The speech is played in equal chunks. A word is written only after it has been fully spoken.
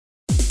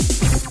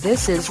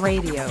This is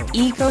Radio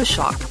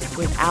Ecoshock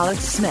with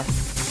Alex Smith.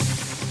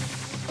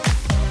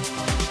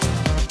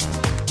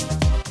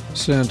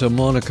 Santa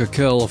Monica,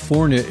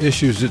 California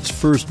issues its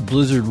first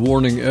blizzard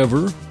warning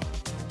ever.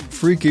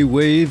 Freaky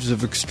waves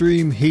of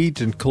extreme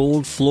heat and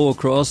cold flow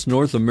across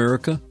North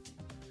America.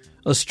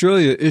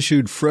 Australia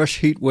issued fresh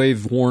heat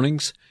wave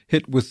warnings,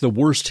 hit with the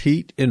worst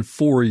heat in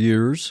 4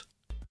 years.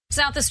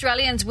 South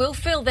Australians will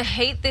feel the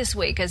heat this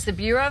week as the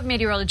Bureau of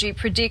Meteorology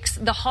predicts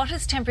the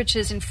hottest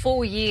temperatures in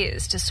 4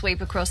 years to sweep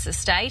across the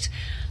state.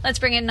 Let's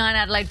bring in 9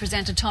 Adelaide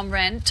presenter Tom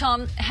Wren.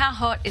 Tom, how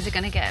hot is it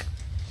going to get?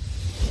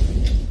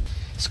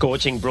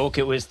 Scorching, Brooke.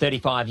 It was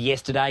 35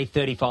 yesterday,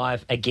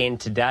 35 again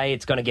today.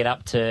 It's going to get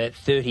up to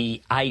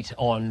 38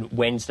 on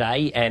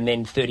Wednesday and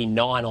then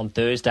 39 on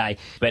Thursday.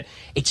 But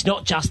it's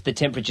not just the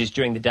temperatures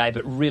during the day,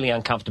 but really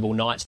uncomfortable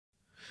nights.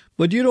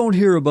 But you don't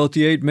hear about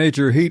the 8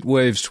 major heat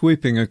waves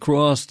sweeping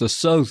across the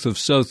south of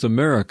South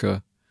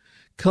America.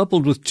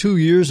 Coupled with 2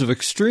 years of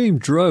extreme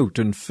drought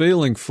and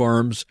failing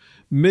farms,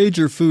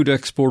 major food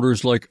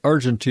exporters like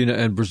Argentina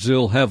and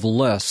Brazil have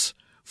less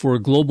for a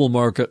global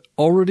market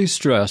already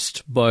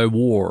stressed by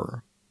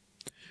war.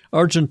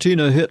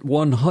 Argentina hit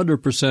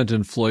 100%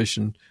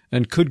 inflation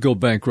and could go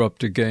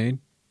bankrupt again.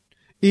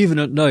 Even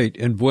at night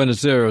in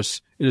Buenos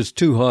Aires, it is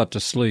too hot to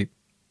sleep.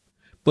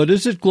 But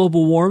is it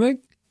global warming?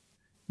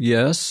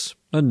 Yes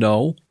and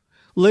no.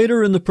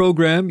 Later in the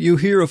program, you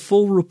hear a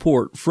full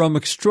report from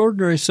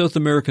extraordinary South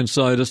American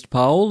scientist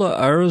Paola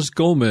Aras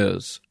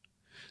Gomez.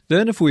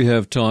 Then, if we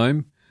have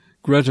time,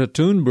 Greta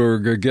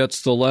Thunberg gets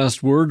the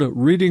last word,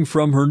 reading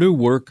from her new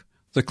work,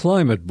 The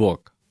Climate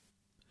Book.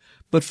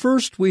 But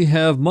first, we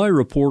have my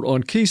report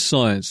on key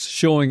science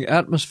showing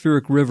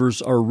atmospheric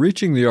rivers are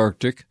reaching the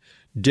Arctic,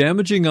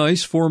 damaging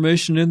ice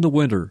formation in the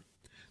winter.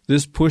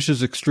 This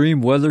pushes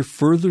extreme weather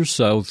further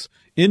south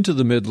into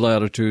the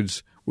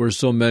mid-latitudes where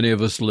so many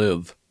of us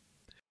live.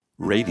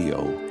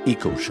 Radio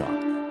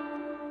Ecoshock.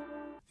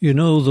 You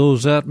know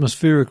those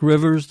atmospheric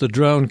rivers that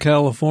drown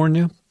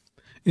California?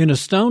 In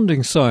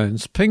Astounding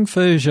Science,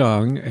 Pingfei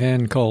Zhang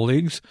and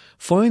colleagues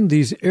find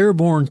these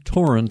airborne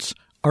torrents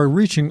are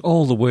reaching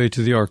all the way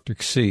to the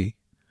Arctic Sea.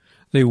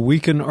 They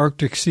weaken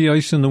Arctic sea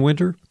ice in the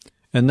winter,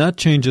 and that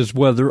changes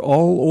weather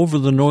all over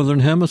the Northern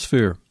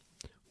Hemisphere.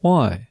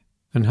 Why,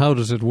 and how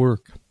does it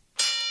work?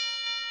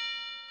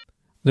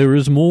 There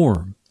is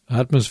more.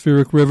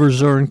 Atmospheric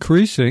rivers are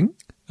increasing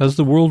as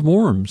the world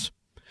warms,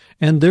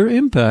 and their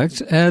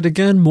impacts add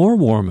again more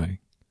warming.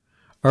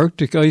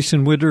 Arctic ice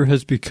in winter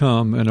has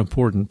become an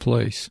important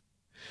place.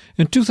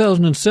 In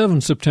 2007,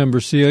 September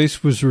sea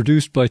ice was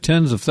reduced by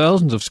tens of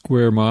thousands of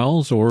square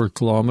miles or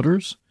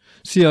kilometers.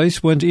 Sea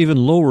ice went even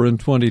lower in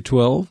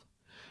 2012.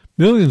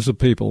 Millions of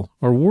people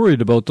are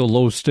worried about the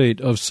low state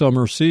of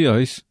summer sea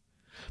ice,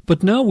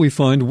 but now we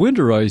find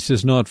winter ice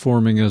is not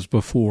forming as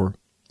before.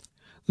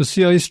 The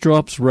sea ice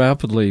drops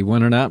rapidly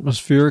when an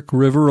atmospheric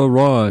river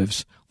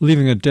arrives,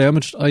 leaving a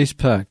damaged ice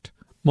pack,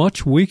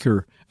 much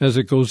weaker as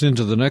it goes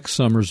into the next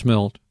summer's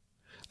melt.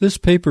 This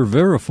paper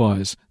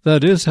verifies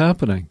that is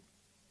happening.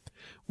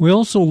 We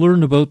also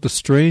learned about the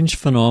strange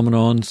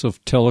phenomenons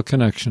of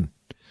teleconnection.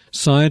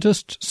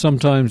 Scientists,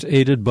 sometimes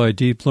aided by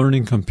deep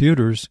learning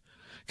computers,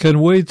 can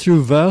wade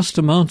through vast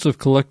amounts of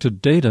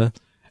collected data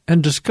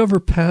and discover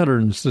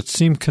patterns that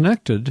seem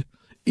connected,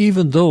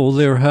 even though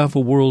they are half a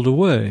world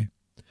away.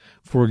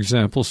 For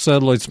example,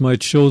 satellites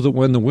might show that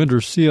when the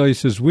winter sea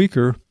ice is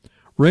weaker,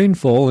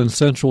 rainfall in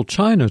central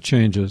China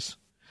changes.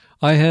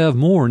 I have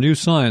more new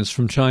science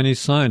from Chinese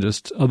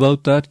scientists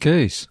about that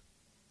case.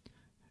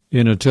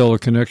 In a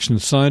teleconnection,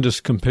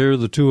 scientists compare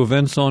the two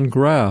events on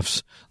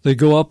graphs. They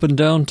go up and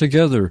down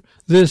together.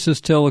 This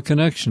is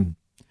teleconnection.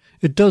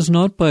 It does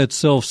not by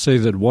itself say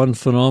that one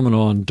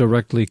phenomenon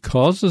directly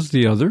causes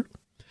the other.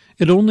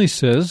 It only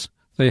says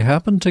they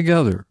happen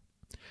together.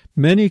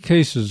 Many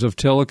cases of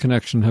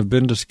teleconnection have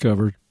been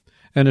discovered,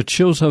 and it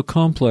shows how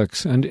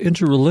complex and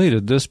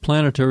interrelated this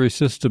planetary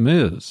system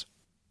is.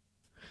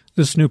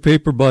 This new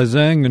paper by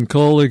Zhang and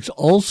colleagues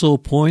also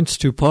points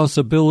to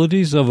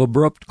possibilities of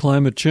abrupt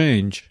climate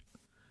change.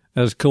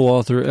 As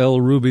co-author L.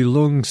 Ruby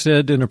Lung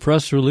said in a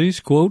press release,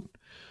 quote,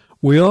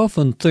 "We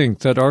often think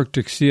that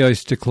Arctic sea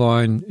ice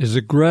decline is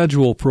a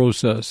gradual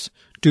process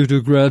due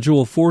to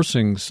gradual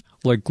forcings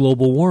like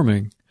global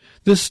warming.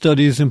 This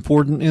study is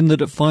important in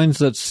that it finds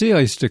that sea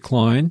ice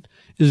decline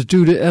is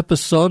due to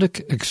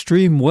episodic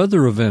extreme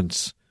weather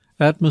events,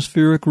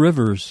 atmospheric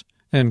rivers,"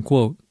 end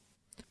quote.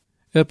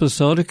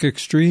 Episodic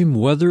extreme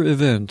weather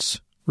events.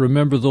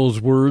 Remember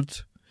those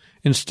words?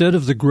 Instead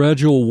of the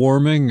gradual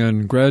warming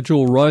and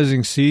gradual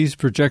rising seas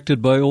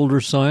projected by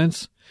older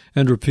science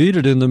and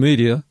repeated in the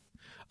media,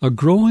 a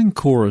growing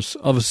chorus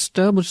of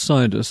established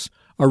scientists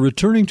are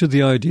returning to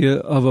the idea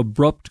of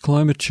abrupt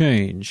climate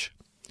change.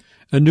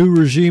 A new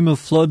regime of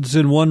floods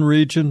in one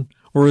region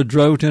or a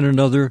drought in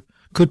another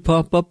could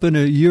pop up in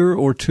a year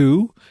or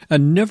two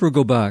and never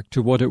go back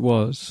to what it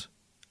was.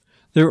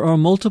 There are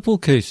multiple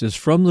cases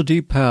from the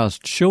deep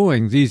past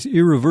showing these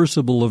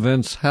irreversible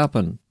events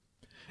happen.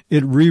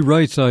 It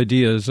rewrites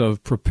ideas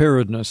of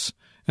preparedness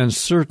and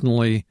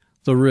certainly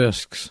the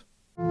risks.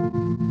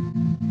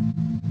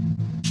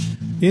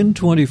 In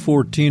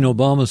 2014,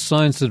 Obama's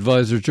science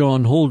advisor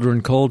John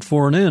Holdren called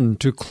for an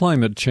end to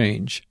climate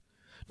change.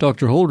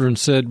 Dr. Holdren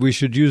said we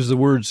should use the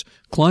words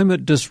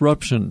climate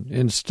disruption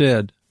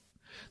instead.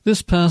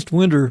 This past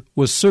winter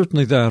was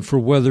certainly that for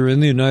weather in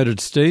the United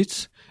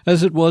States,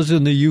 as it was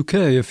in the UK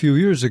a few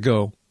years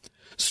ago.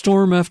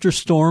 Storm after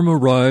storm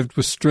arrived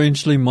with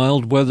strangely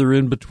mild weather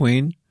in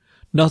between.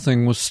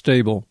 Nothing was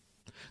stable.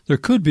 There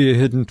could be a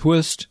hidden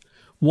twist.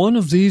 One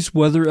of these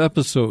weather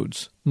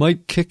episodes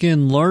might kick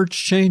in large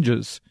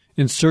changes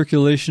in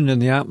circulation in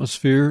the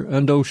atmosphere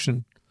and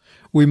ocean.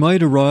 We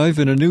might arrive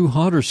in a new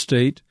hotter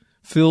state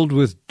filled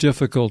with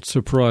difficult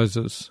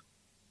surprises.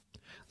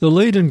 The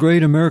late and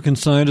great American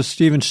scientist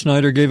Stephen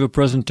Schneider gave a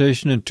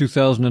presentation in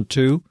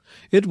 2002.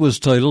 It was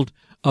titled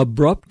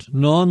Abrupt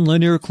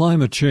Nonlinear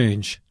Climate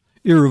Change,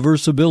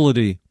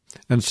 Irreversibility,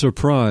 and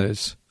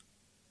Surprise.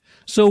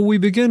 So we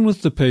begin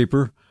with the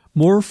paper,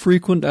 More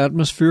Frequent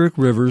Atmospheric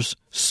Rivers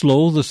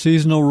Slow the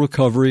Seasonal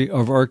Recovery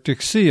of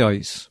Arctic Sea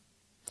Ice.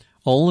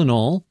 All in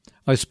all,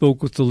 I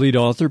spoke with the lead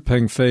author,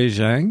 Pengfei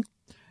Zhang.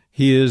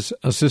 He is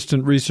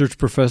Assistant Research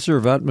Professor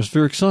of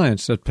Atmospheric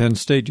Science at Penn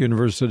State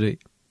University.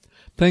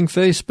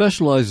 Pengfei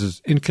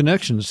specializes in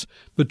connections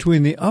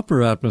between the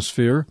upper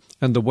atmosphere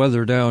and the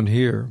weather down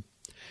here.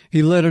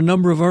 He led a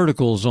number of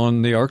articles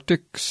on the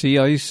Arctic, sea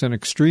ice, and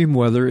extreme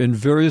weather in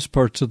various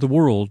parts of the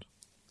world.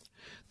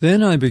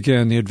 Then I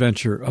began the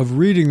adventure of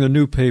reading the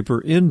new paper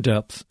in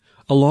depth,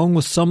 along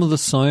with some of the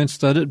science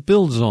that it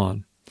builds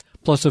on,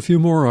 plus a few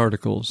more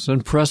articles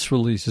and press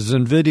releases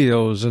and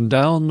videos and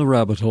down the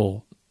rabbit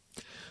hole.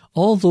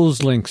 All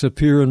those links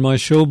appear in my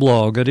show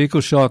blog at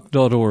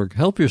ecoshock.org.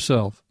 Help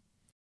yourself.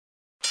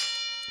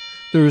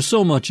 There is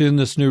so much in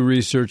this new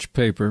research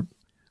paper.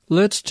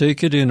 Let's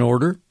take it in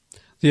order.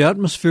 The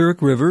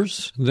atmospheric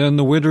rivers, then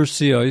the winter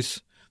sea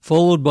ice,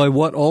 followed by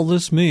what all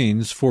this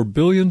means for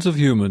billions of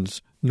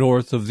humans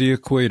north of the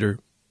equator.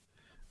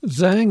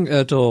 Zhang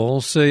et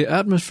al. Say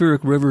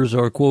atmospheric rivers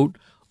are, quote,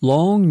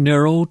 long,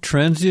 narrow,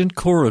 transient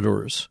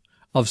corridors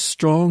of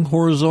strong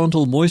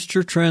horizontal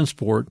moisture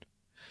transport,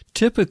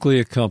 typically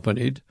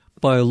accompanied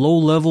by a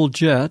low-level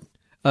jet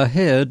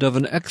ahead of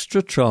an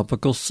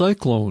extratropical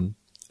cyclone,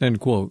 end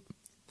quote.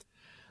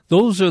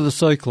 Those are the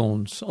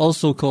cyclones,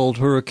 also called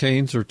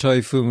hurricanes or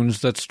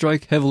typhoons, that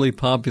strike heavily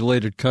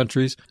populated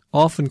countries,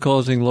 often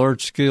causing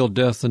large-scale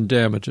death and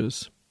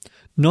damages.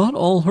 Not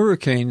all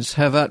hurricanes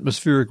have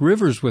atmospheric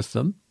rivers with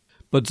them,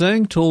 but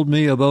Zhang told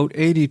me about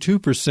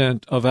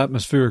 82% of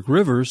atmospheric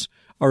rivers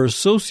are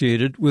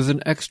associated with an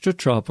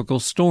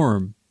extratropical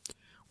storm.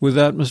 With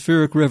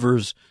atmospheric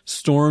rivers,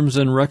 storms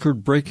and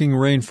record-breaking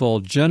rainfall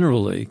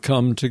generally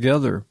come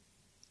together.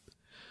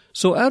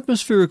 So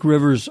atmospheric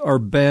rivers are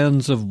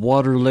bands of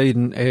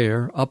water-laden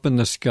air up in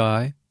the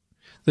sky.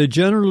 They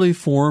generally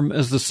form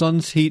as the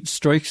sun's heat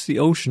strikes the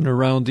ocean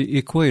around the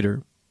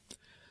equator.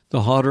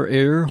 The hotter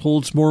air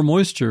holds more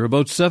moisture,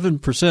 about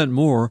 7%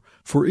 more,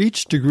 for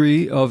each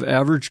degree of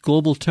average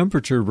global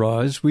temperature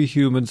rise we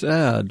humans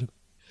add.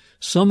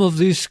 Some of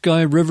these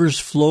sky rivers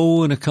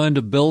flow in a kind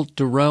of belt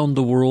around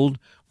the world,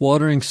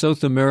 watering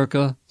South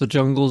America, the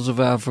jungles of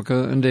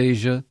Africa, and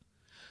Asia.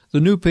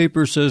 The new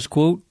paper says,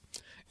 quote,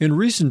 in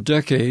recent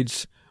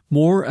decades,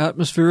 more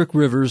atmospheric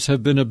rivers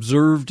have been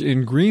observed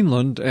in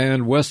Greenland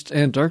and West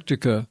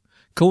Antarctica,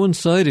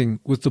 coinciding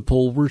with the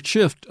poleward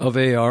shift of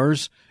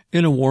ARs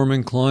in a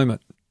warming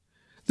climate.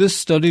 This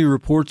study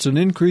reports an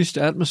increased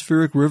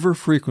atmospheric river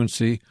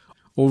frequency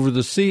over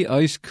the sea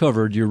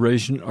ice-covered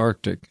Eurasian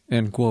Arctic,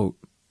 end quote.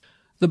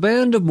 The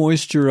band of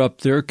moisture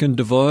up there can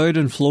divide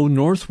and flow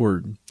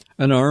northward.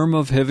 An arm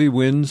of heavy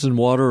winds and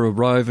water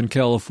arrive in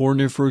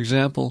California, for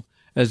example,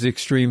 as the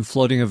extreme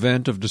flooding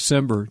event of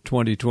December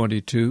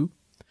 2022.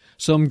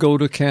 Some go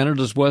to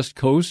Canada's west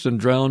coast and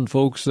drown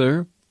folks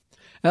there.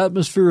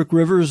 Atmospheric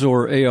rivers,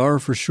 or AR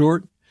for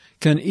short,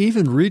 can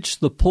even reach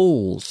the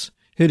poles,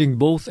 hitting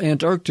both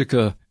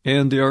Antarctica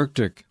and the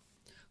Arctic.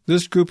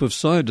 This group of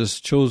scientists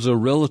chose a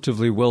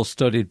relatively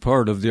well-studied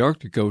part of the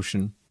Arctic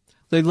Ocean.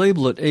 They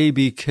label it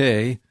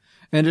ABK,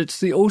 and it's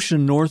the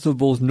ocean north of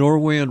both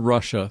Norway and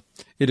Russia.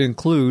 It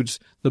includes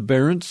the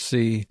Barents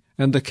Sea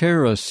and the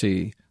Kara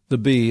Sea, the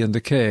B and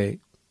the K.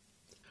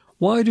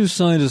 Why do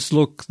scientists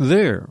look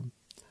there?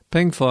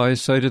 Pengfei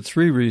cited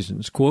 3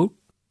 reasons. Quote,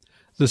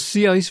 the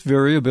sea ice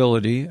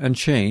variability and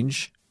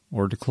change,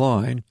 or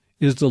decline,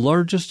 is the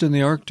largest in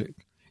the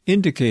Arctic,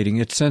 indicating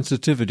its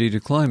sensitivity to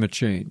climate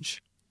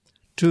change.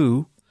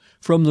 2.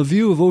 From the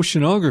view of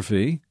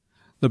oceanography,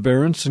 the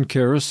Barents and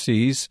Kara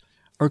Seas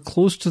are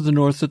close to the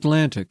North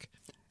Atlantic,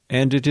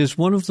 and it is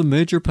one of the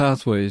major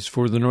pathways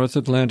for the North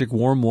Atlantic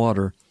warm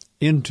water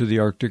into the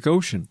Arctic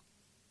Ocean.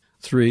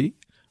 3.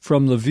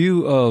 From the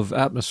view of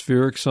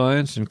atmospheric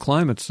science and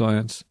climate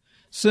science,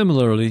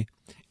 similarly,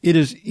 it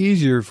is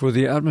easier for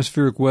the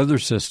atmospheric weather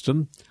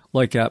system,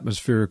 like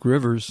atmospheric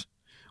rivers,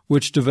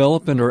 which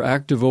develop and are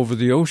active over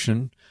the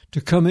ocean,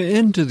 to come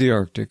into the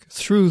Arctic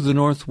through the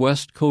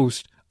northwest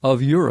coast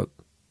of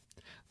Europe.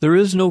 There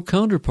is no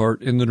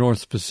counterpart in the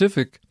North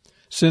Pacific,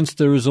 since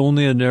there is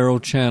only a narrow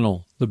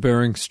channel, the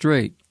Bering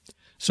Strait,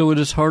 so it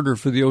is harder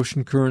for the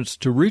ocean currents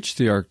to reach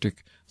the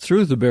Arctic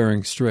through the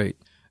Bering Strait.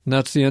 And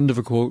that's the end of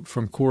a quote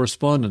from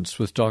Correspondence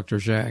with Dr.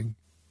 Zhang.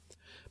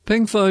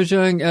 Pengfei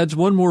Zhang adds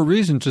one more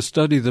reason to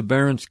study the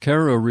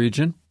Barents-Kara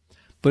region,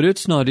 but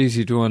it's not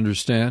easy to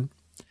understand.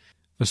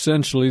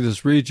 Essentially,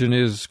 this region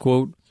is,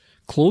 quote,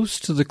 close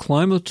to the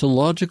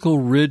climatological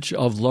ridge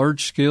of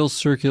large-scale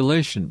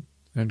circulation,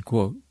 end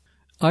quote.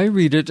 I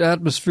read it,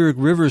 atmospheric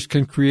rivers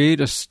can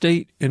create a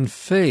state in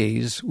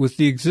phase with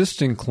the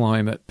existing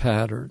climate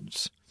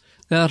patterns.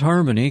 That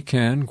harmony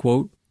can,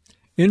 quote,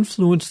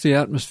 influence the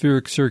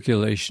atmospheric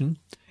circulation,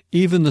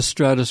 even the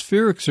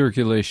stratospheric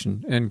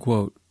circulation, end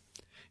quote.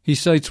 He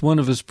cites one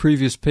of his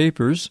previous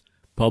papers,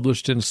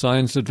 published in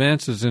Science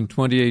Advances in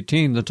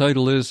 2018. The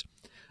title is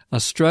A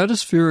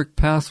Stratospheric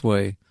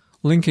Pathway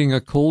Linking a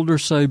Colder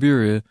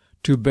Siberia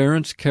to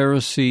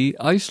Barents-Kara Sea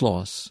Ice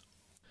Loss.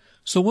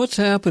 So what's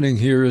happening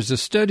here is a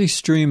steady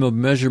stream of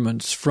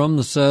measurements from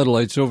the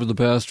satellites over the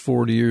past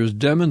 40 years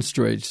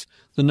demonstrates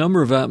the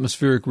number of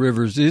atmospheric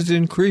rivers is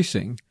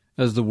increasing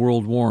as the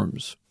world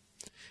warms.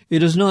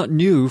 It is not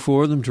new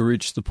for them to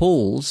reach the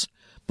poles,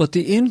 but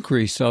the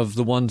increase of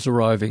the ones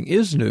arriving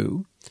is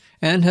new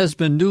and has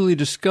been newly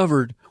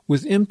discovered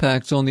with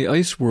impacts on the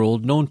ice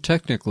world known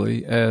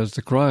technically as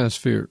the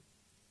cryosphere.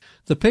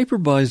 The paper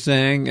by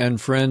Zhang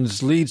and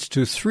friends leads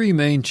to three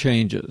main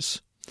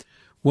changes.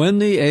 When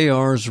the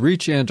ARs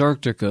reach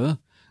Antarctica,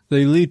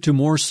 they lead to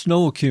more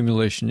snow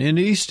accumulation in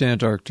East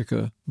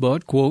Antarctica,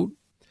 but, quote,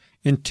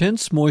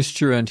 intense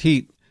moisture and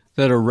heat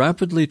that are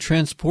rapidly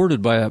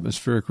transported by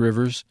atmospheric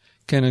rivers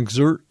can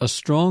exert a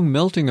strong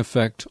melting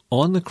effect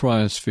on the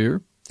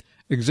cryosphere,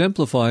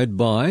 exemplified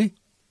by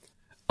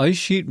ice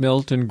sheet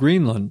melt in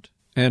Greenland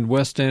and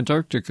West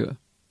Antarctica,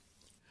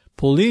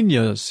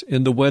 polynyas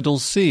in the Weddell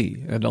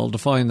Sea, and I'll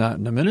define that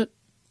in a minute,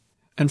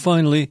 and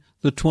finally,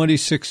 the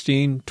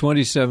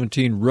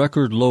 2016-2017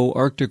 record low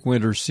Arctic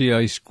winter sea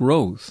ice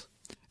growth,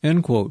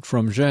 end quote,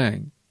 from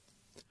Zhang.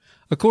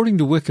 According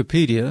to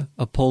Wikipedia,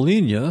 a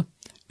polynya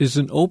is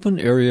an open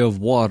area of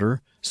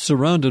water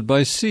surrounded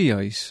by sea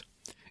ice.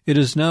 It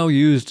is now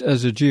used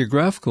as a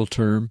geographical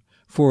term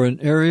for an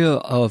area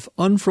of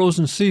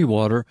unfrozen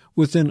seawater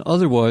within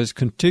otherwise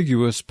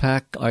contiguous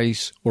pack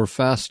ice or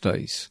fast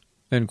ice,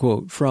 end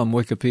quote, from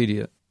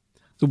Wikipedia.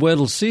 The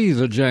Weddell Sea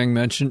that Zhang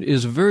mentioned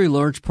is a very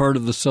large part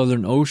of the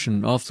Southern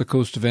Ocean off the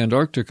coast of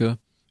Antarctica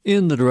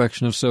in the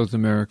direction of South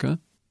America.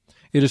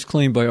 It is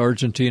claimed by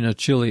Argentina,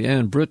 Chile,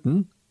 and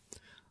Britain.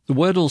 The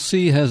Weddell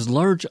Sea has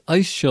large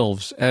ice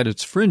shelves at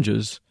its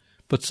fringes,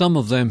 but some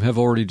of them have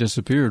already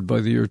disappeared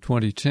by the year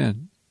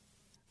 2010.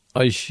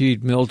 Ice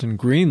sheet melt in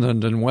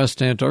Greenland and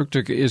West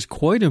Antarctica is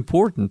quite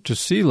important to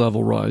sea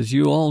level rise.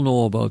 You all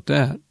know about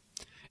that.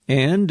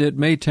 And it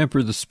may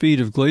temper the speed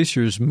of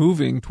glaciers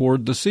moving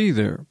toward the sea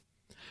there.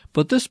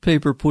 But this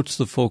paper puts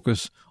the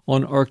focus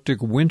on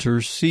Arctic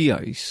winter sea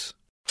ice.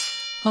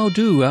 How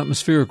do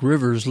atmospheric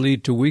rivers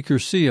lead to weaker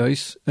sea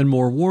ice and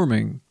more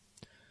warming?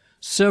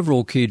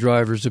 Several key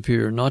drivers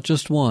appear, not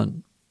just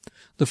one.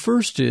 The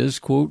first is,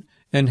 quote,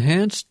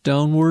 enhanced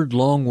downward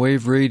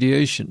long-wave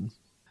radiation.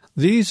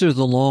 These are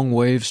the long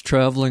waves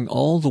traveling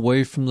all the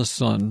way from the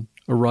sun,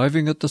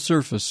 arriving at the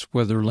surface,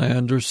 whether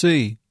land or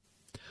sea.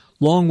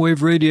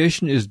 Long-wave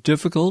radiation is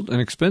difficult and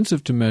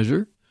expensive to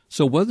measure,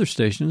 so weather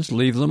stations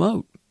leave them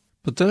out.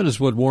 But that is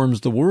what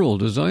warms the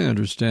world, as I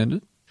understand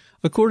it.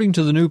 According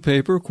to the new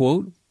paper,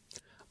 quote,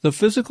 the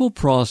physical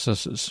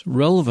processes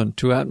relevant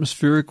to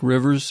atmospheric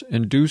rivers'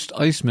 induced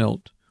ice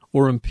melt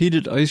or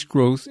impeded ice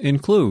growth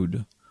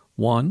include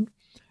 1.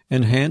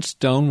 Enhanced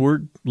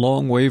downward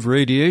long-wave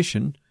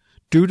radiation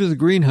due to the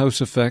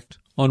greenhouse effect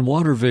on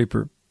water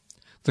vapor,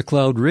 the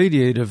cloud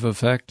radiative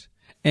effect,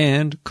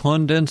 and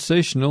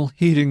condensational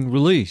heating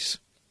release.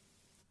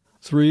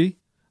 3.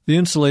 The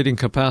insulating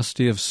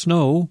capacity of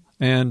snow,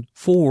 and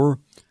 4.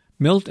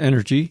 Melt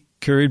energy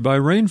carried by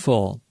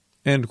rainfall,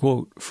 end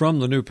quote, from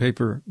the new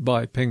paper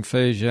by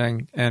Pengfei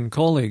Zhang and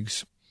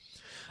colleagues.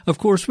 Of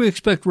course, we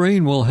expect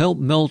rain will help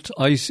melt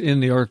ice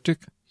in the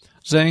Arctic.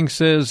 Zhang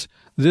says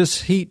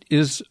this heat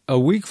is a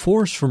weak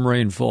force from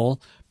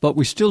rainfall, but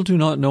we still do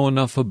not know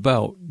enough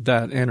about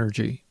that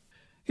energy.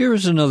 Here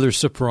is another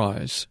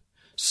surprise.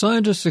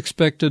 Scientists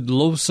expected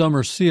low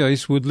summer sea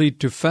ice would lead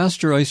to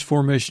faster ice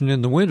formation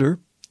in the winter,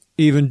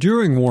 even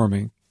during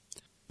warming.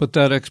 But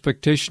that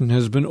expectation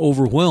has been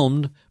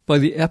overwhelmed by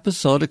the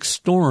episodic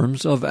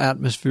storms of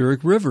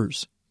atmospheric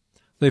rivers.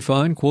 They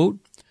find, quote,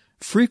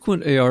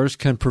 frequent ARs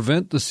can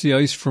prevent the sea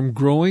ice from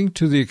growing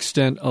to the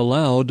extent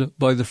allowed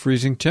by the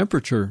freezing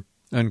temperature,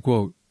 end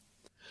quote.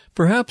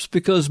 Perhaps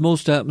because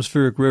most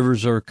atmospheric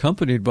rivers are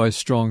accompanied by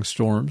strong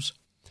storms,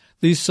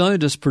 these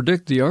scientists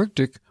predict the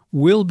Arctic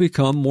will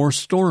become more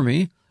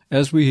stormy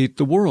as we heat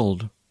the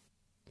world.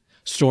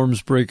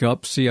 Storms break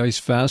up sea ice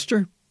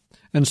faster,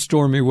 and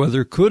stormy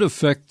weather could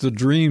affect the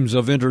dreams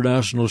of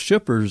international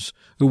shippers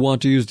who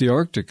want to use the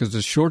Arctic as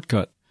a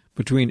shortcut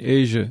between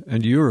Asia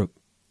and Europe.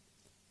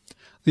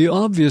 The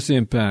obvious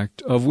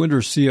impact of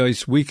winter sea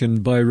ice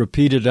weakened by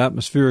repeated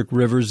atmospheric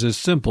rivers is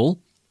simple.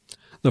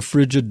 The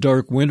frigid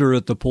dark winter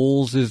at the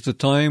poles is the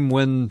time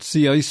when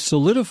sea ice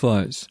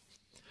solidifies.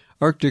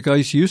 Arctic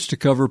ice used to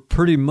cover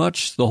pretty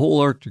much the whole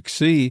Arctic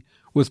Sea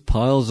with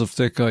piles of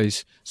thick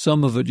ice,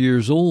 some of it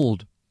years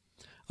old.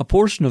 A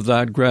portion of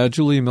that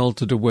gradually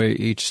melted away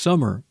each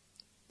summer.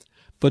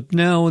 But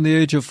now, in the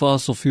age of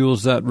fossil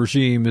fuels, that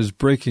regime is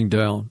breaking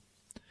down.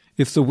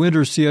 If the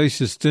winter sea ice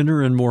is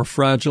thinner and more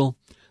fragile,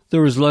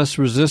 there is less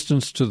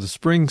resistance to the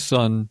spring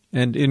sun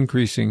and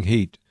increasing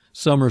heat.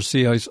 Summer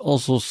sea ice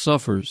also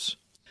suffers.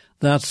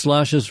 That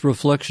slashes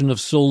reflection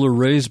of solar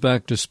rays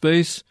back to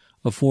space,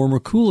 a former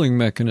cooling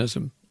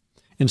mechanism.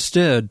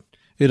 Instead,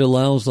 it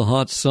allows the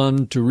hot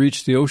sun to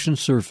reach the ocean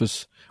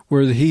surface,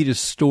 where the heat is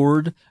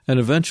stored and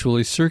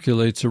eventually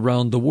circulates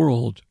around the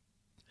world.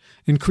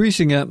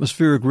 Increasing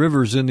atmospheric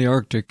rivers in the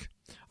Arctic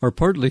are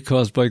partly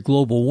caused by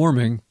global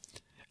warming,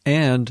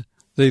 and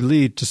they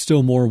lead to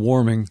still more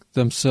warming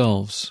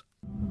themselves.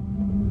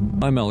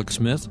 I'm Alex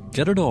Smith.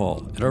 Get it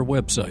all at our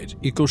website,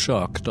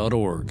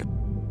 ecoshock.org.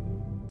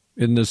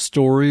 In this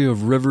story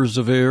of rivers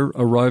of air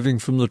arriving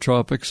from the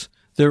tropics,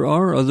 there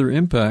are other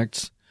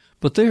impacts,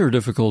 but they are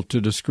difficult to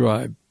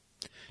describe.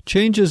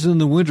 Changes in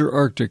the winter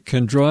Arctic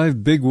can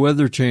drive big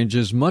weather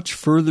changes much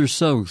further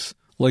south,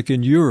 like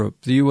in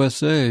Europe, the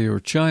USA, or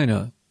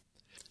China.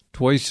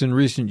 Twice in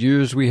recent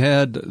years, we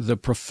had the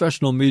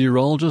professional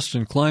meteorologist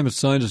and climate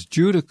scientist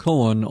Judah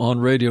Cohen on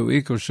Radio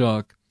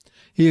Ecoshock.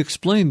 He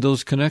explained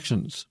those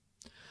connections.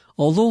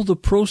 Although the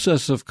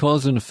process of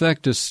cause and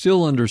effect is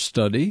still under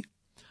study,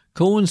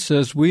 Cohen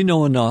says we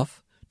know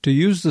enough to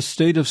use the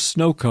state of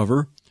snow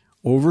cover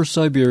over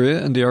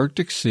Siberia and the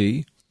Arctic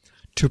Sea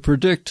to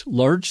predict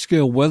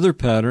large-scale weather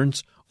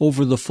patterns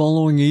over the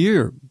following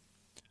year.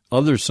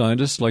 Other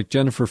scientists, like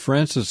Jennifer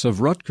Francis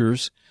of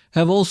Rutgers,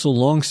 have also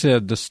long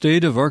said the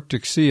state of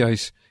Arctic sea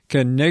ice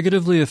can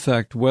negatively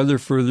affect weather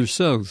further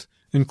south,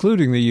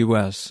 including the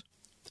U.S.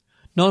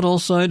 Not all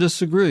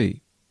scientists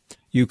agree.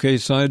 UK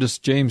scientists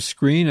James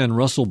Screen and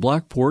Russell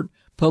Blackport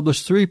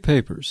published 3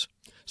 papers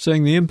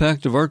saying the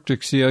impact of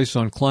Arctic sea ice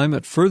on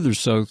climate further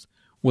south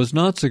was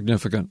not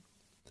significant.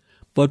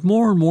 But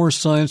more and more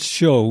science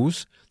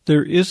shows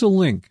there is a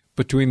link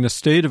between the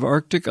state of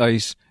Arctic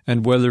ice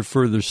and weather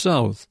further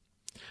south.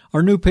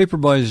 Our new paper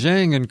by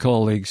Zhang and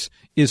colleagues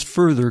is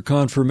further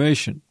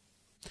confirmation.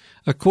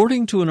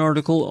 According to an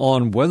article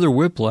on weather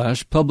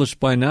whiplash published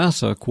by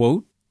NASA,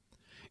 quote,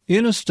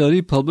 in a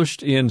study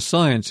published in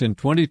Science in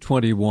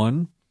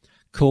 2021,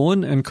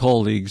 Cohen and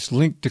colleagues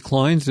linked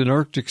declines in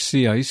Arctic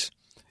sea ice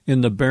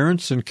in the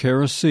Barents and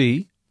Kara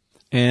Sea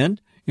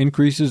and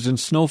increases in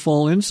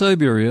snowfall in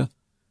Siberia,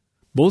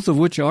 both of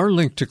which are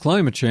linked to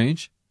climate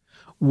change,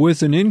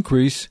 with an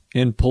increase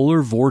in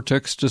polar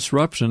vortex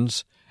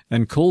disruptions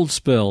and cold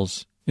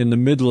spells in the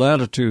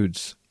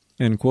mid-latitudes,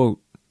 end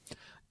quote.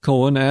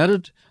 Cohen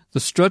added, the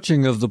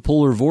stretching of the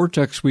polar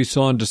vortex we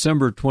saw in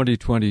December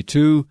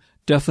 2022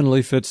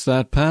 definitely fits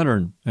that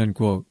pattern, end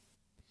quote.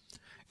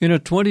 In a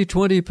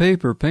 2020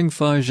 paper,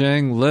 Pengfei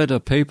Zhang led a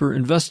paper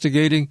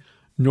investigating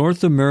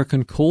North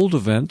American cold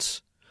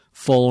events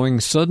following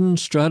sudden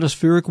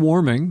stratospheric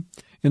warming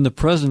in the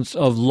presence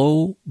of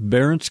low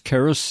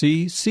Barents-Kara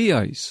Sea sea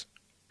ice.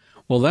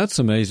 Well, that's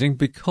amazing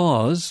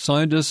because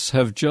scientists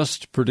have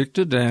just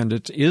predicted, and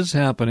it is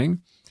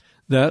happening,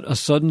 that a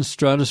sudden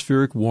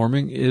stratospheric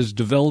warming is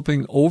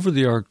developing over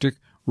the Arctic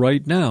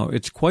right now.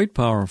 It's quite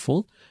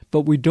powerful,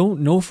 but we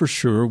don't know for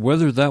sure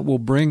whether that will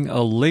bring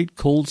a late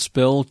cold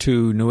spell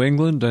to New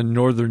England and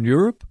Northern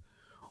Europe,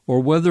 or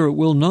whether it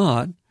will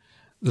not.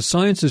 The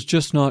science is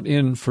just not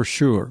in for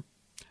sure.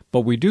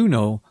 But we do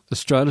know the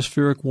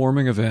stratospheric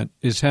warming event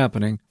is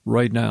happening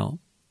right now.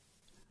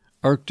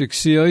 Arctic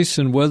sea ice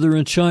and weather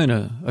in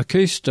China, a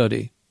case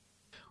study.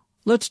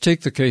 Let's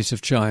take the case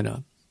of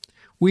China.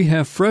 We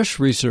have fresh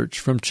research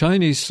from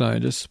Chinese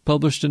scientists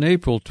published in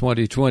April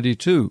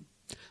 2022.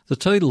 The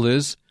title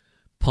is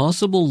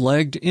Possible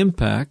Lagged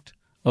Impact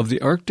of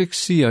the Arctic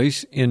Sea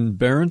Ice in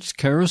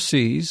Barents-Kara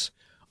Seas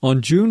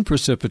on June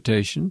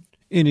Precipitation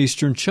in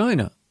Eastern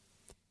China.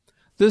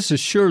 This is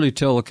surely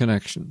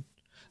teleconnection.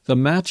 The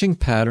matching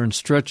pattern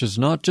stretches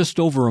not just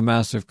over a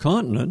massive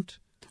continent,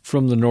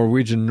 from the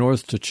Norwegian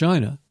north to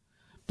China,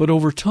 but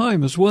over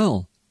time as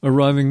well,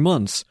 arriving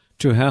months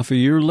to half a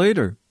year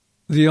later.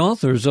 The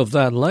authors of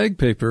that lag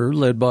paper,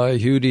 led by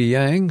Hudi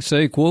Yang,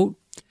 say, quote,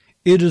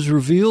 it is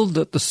revealed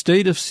that the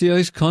state of sea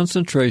ice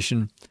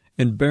concentration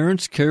in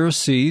Barents-Kara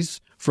Seas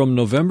from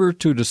November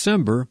to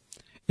December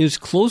is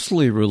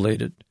closely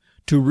related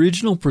to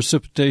regional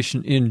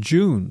precipitation in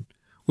June,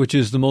 which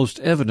is the most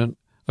evident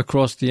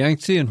across the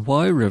Yangtze and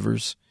Huai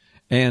rivers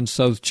and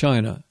South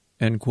China,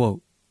 end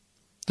quote.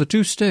 The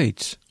two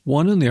states,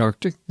 one in the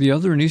Arctic, the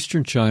other in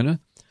eastern China,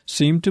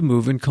 seem to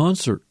move in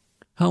concert.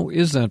 How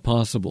is that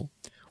possible?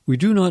 We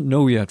do not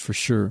know yet for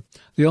sure.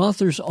 The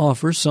authors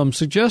offer some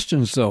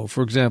suggestions, though.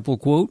 For example,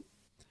 quote,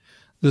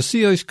 the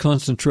sea ice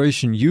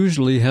concentration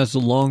usually has a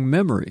long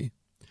memory,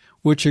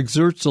 which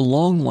exerts a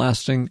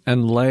long-lasting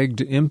and lagged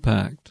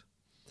impact.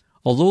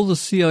 Although the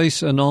sea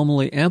ice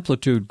anomaly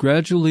amplitude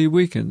gradually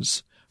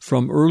weakens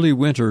from early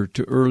winter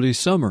to early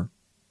summer,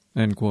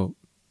 end quote.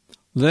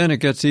 Then it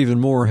gets even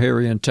more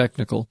hairy and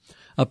technical.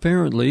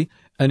 Apparently,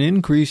 an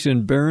increase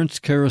in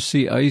Barents-Kara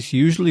sea ice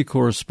usually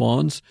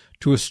corresponds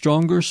to a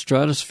stronger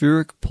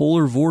stratospheric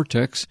polar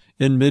vortex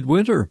in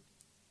midwinter.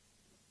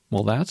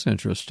 Well, that's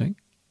interesting.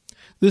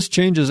 This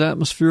changes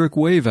atmospheric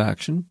wave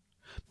action,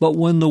 but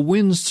when the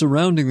winds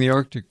surrounding the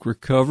Arctic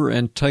recover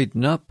and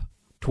tighten up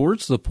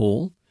towards the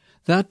pole,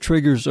 that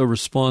triggers a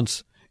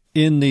response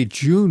in the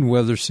June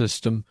weather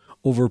system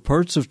over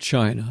parts of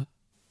China.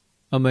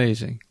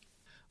 Amazing.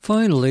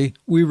 Finally,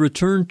 we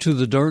return to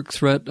the dark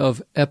threat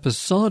of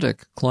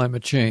episodic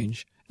climate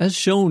change, as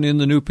shown in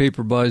the new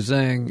paper by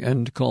Zhang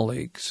and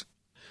colleagues.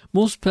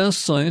 Most past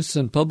science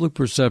and public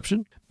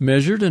perception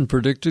measured and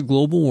predicted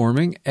global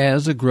warming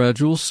as a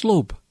gradual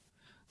slope.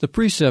 The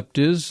precept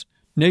is,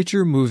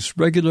 nature moves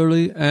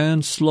regularly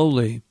and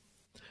slowly.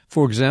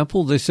 For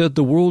example, they said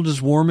the world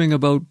is warming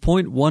about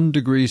 0.1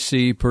 degrees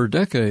C per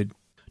decade.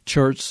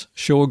 Charts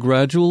show a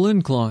gradual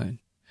incline.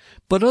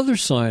 But other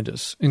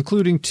scientists,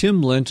 including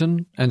Tim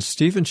Lenton and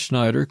Stephen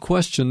Schneider,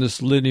 question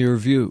this linear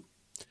view.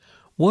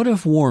 What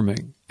if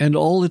warming and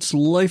all its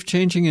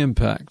life-changing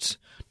impacts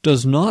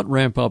does not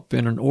ramp up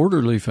in an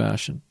orderly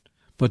fashion,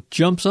 but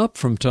jumps up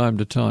from time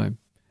to time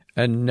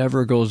and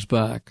never goes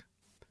back?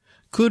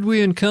 Could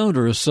we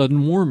encounter a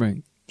sudden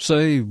warming,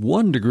 say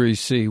 1 degree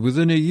C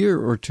within a year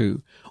or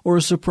two, or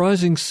a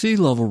surprising sea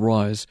level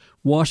rise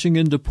washing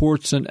into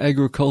ports and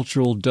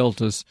agricultural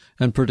deltas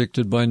and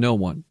predicted by no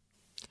one?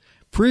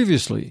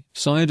 Previously,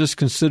 scientists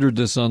considered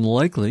this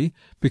unlikely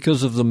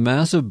because of the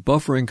massive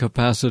buffering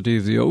capacity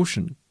of the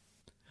ocean.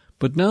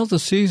 But now the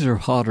seas are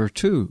hotter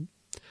too.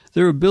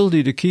 Their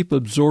ability to keep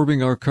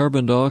absorbing our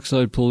carbon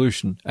dioxide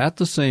pollution at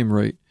the same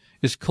rate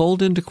is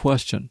called into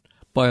question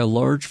by a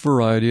large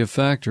variety of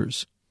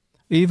factors,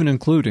 even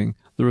including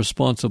the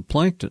response of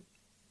plankton.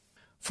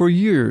 For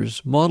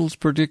years, models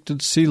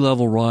predicted sea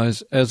level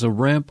rise as a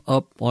ramp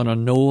up on a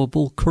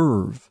knowable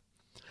curve.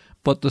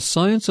 But the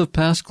science of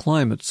past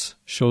climates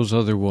shows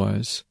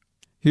otherwise.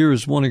 Here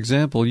is one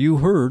example you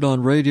heard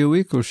on Radio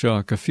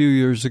Ecoshock a few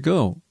years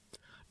ago.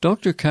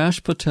 Dr.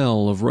 Kash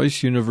Patel of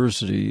Rice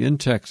University in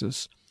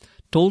Texas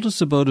told us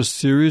about a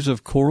series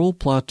of coral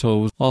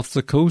plateaus off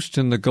the coast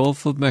in the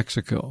Gulf of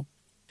Mexico.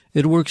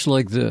 It works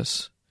like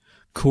this.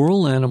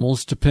 Coral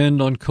animals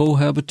depend on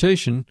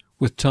cohabitation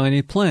with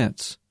tiny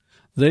plants.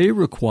 They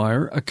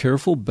require a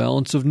careful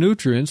balance of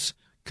nutrients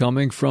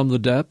coming from the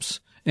depths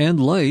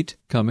and light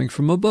coming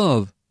from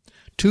above.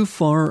 Too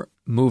far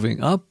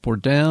moving up or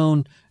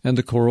down, and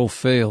the coral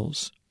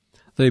fails.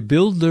 They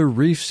build their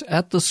reefs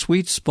at the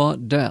sweet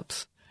spot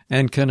depth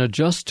and can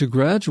adjust to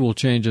gradual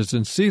changes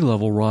in sea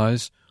level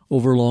rise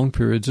over long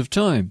periods of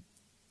time.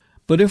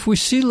 But if we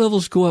sea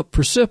levels go up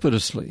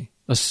precipitously,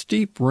 a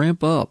steep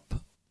ramp up,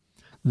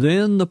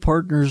 then the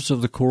partners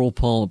of the coral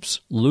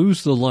polyps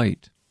lose the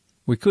light.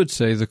 We could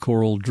say the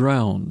coral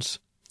drowns.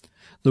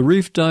 The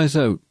reef dies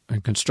out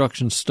and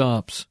construction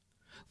stops.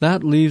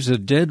 That leaves a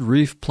dead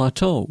reef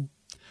plateau.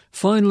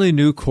 Finally,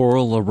 new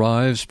coral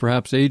arrives,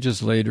 perhaps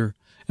ages later,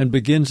 and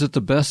begins at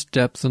the best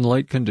depth and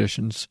light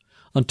conditions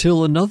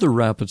until another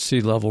rapid sea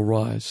level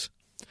rise.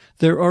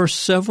 There are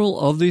several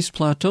of these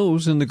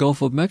plateaus in the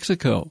Gulf of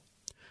Mexico.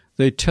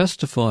 They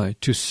testify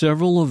to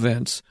several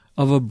events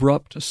of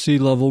abrupt sea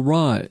level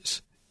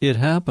rise. It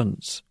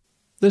happens.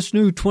 This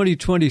new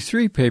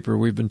 2023 paper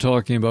we've been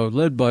talking about,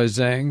 led by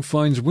Zhang,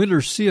 finds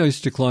winter sea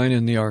ice decline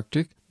in the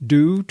Arctic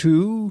due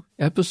to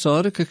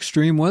episodic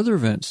extreme weather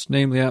events,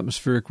 namely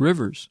atmospheric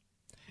rivers.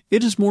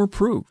 It is more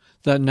proof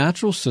that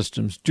natural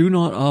systems do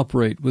not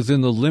operate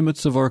within the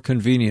limits of our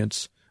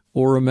convenience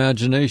or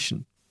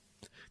imagination.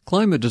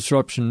 Climate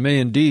disruption may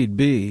indeed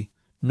be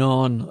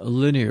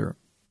non-linear.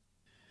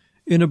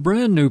 In a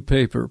brand new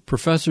paper,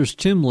 Professors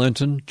Tim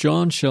Lenton,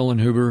 John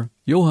Schellenhuber,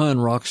 Johan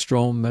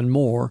Rockstrom, and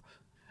more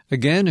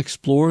again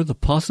explore the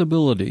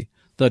possibility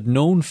that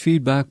known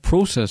feedback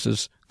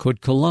processes could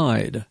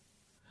collide.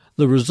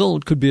 The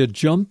result could be a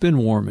jump in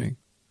warming,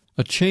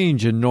 a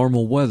change in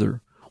normal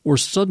weather, or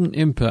sudden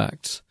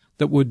impacts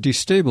that would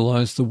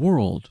destabilize the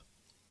world.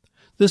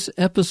 This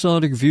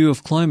episodic view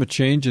of climate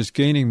change is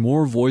gaining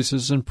more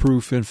voices and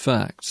proof in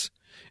facts.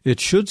 It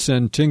should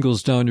send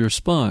tingles down your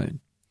spine.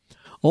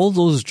 All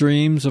those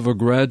dreams of a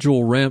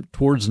gradual ramp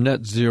towards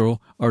net zero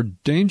are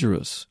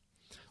dangerous.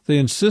 They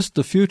insist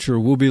the future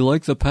will be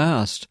like the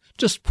past,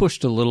 just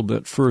pushed a little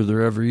bit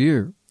further every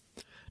year.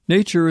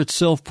 Nature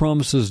itself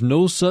promises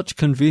no such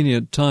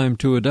convenient time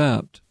to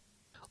adapt.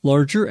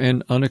 Larger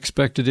and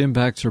unexpected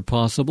impacts are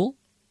possible.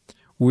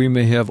 We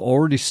may have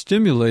already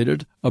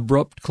stimulated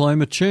abrupt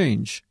climate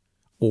change.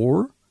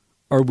 Or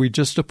are we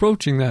just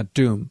approaching that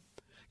doom?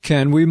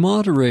 Can we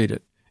moderate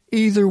it?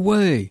 Either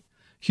way,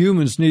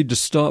 humans need to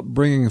stop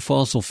bringing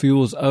fossil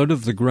fuels out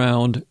of the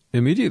ground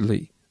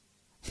immediately.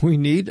 We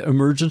need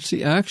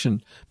emergency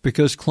action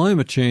because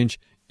climate change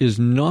is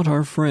not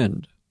our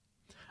friend.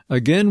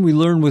 Again, we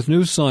learn with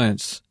new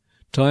science.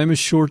 Time is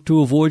short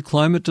to avoid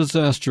climate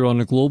disaster on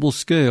a global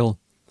scale.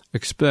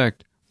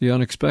 Expect the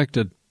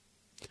unexpected.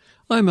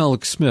 I'm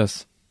Alex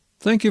Smith.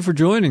 Thank you for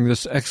joining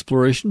this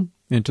exploration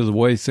into the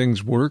way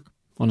things work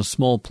on a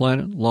small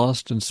planet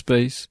lost in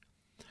space.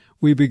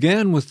 We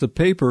began with the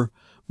paper,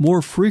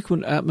 More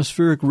Frequent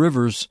Atmospheric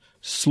Rivers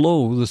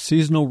Slow the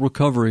Seasonal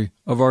Recovery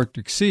of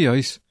Arctic Sea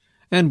Ice,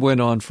 and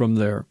went on from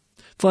there.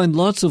 Find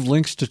lots of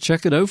links to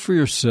check it out for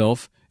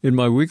yourself in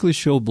my weekly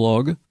show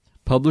blog,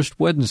 published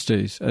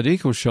Wednesdays at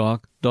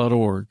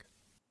ecoshock.org.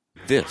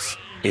 This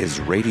is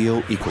Radio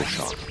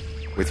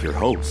Ecoshock with your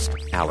host,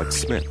 Alex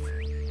Smith.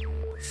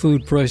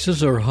 Food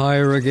prices are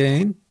higher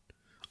again.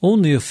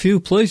 Only a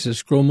few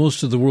places grow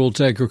most of the world's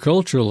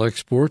agricultural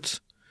exports.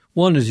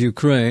 One is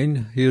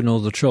Ukraine, you know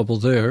the trouble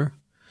there.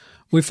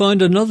 We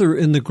find another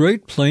in the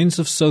Great Plains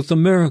of South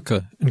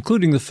America,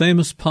 including the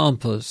famous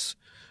Pampas.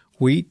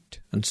 Wheat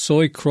and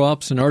soy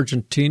crops in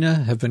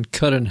Argentina have been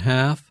cut in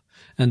half,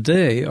 and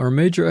they are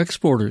major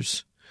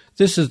exporters.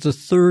 This is the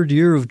third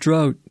year of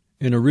drought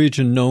in a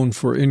region known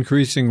for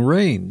increasing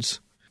rains.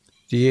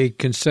 The 8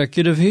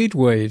 consecutive heat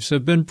waves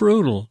have been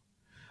brutal.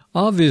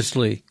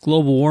 Obviously,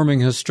 global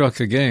warming has struck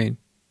again.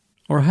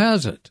 Or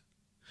has it?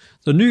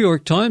 The New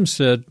York Times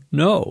said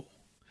no.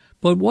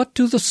 But what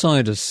do the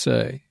scientists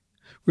say?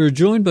 We are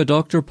joined by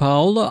Dr.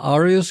 Paola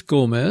Arias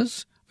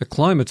Gomez, a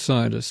climate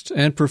scientist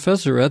and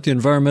professor at the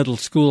Environmental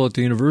School at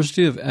the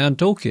University of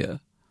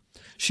Antioquia.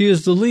 She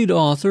is the lead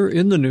author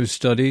in the new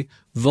study,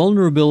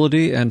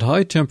 Vulnerability and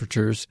High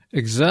Temperatures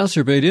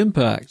Exacerbate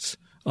Impacts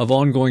of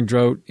Ongoing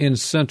Drought in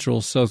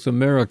Central South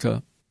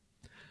America.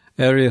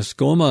 Arias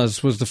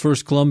Gomez was the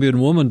first Colombian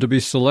woman to be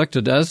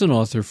selected as an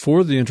author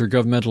for the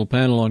Intergovernmental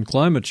Panel on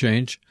Climate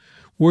Change,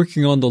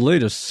 working on the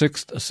latest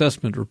 6th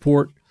assessment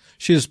report.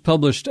 She has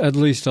published at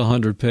least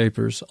 100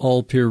 papers,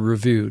 all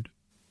peer-reviewed.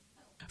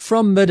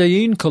 From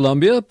Medellin,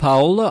 Colombia,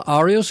 Paola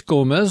Arias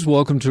Gomez,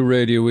 welcome to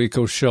Radio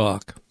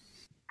Ecoshock.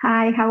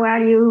 Hi, how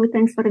are you?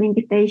 Thanks for the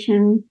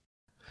invitation.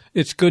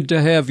 It's good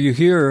to have you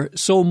here.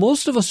 So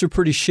most of us are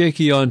pretty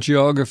shaky on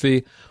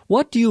geography.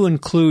 What do you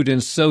include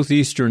in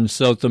southeastern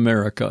South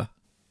America?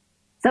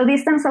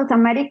 Southeastern South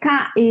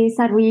America is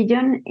a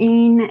region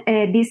in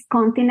this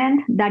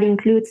continent that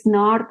includes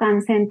North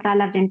and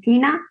Central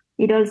Argentina.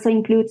 It also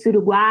includes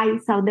Uruguay,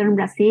 southern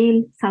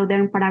Brazil,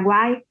 southern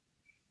Paraguay.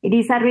 It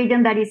is a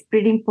region that is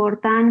pretty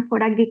important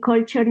for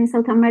agriculture in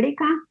South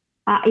America.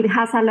 It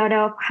has a lot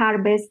of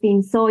harvest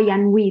in soy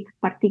and wheat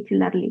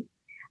particularly.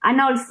 And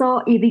also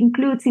it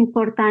includes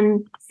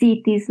important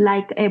cities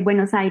like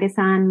Buenos Aires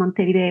and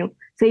Montevideo.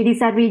 So it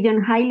is a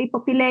region highly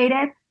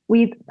populated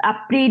with a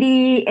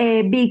pretty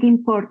big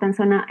importance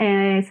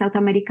on South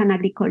American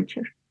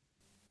agriculture.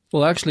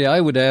 Well, actually,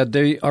 I would add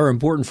they are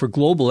important for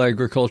global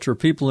agriculture.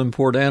 People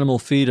import animal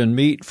feed and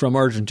meat from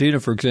Argentina,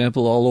 for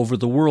example, all over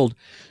the world.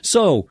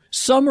 So,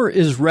 summer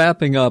is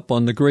wrapping up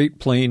on the Great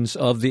Plains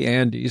of the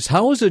Andes.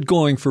 How is it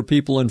going for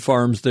people and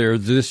farms there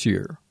this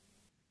year?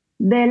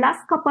 The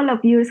last couple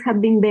of years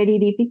have been very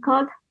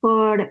difficult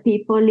for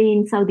people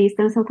in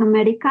southeastern South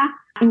America,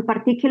 in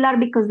particular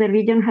because the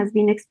region has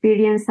been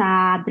experiencing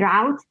a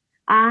drought.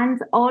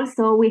 And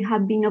also we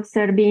have been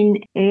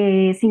observing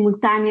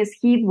simultaneous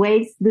heat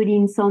waves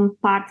during some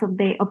parts of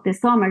the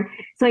summer.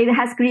 So it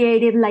has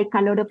created like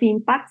a lot of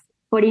impacts.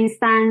 For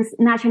instance,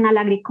 national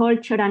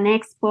agriculture and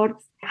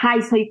exports, high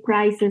soy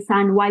prices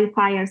and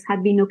wildfires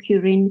have been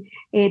occurring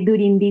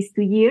during these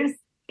 2 years.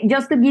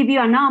 Just to give you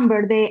a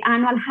number, the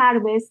annual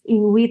harvest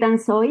in wheat and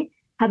soy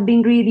have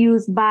been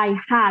reduced by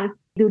half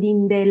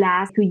during the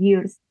last 2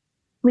 years,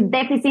 with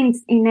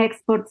deficits in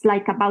exports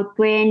like about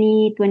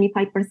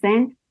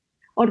 25%.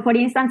 Or for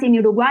instance, in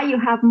Uruguay, you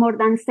have more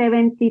than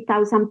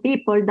 70,000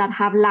 people that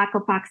have lack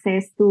of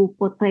access to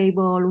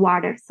potable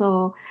water.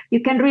 So you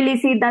can really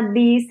see that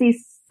this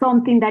is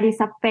something that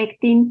is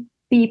affecting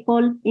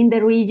people in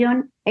the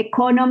region.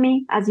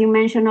 Economy, as you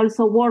mentioned,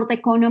 also world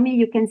economy.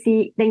 You can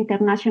see the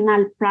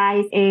international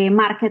price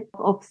market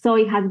of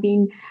soy has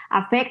been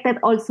affected,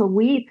 also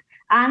wheat.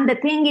 And the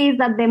thing is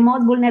that the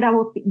most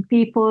vulnerable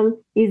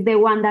people is the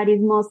one that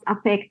is most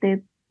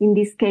affected in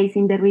this case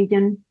in the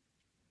region.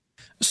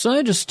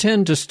 Scientists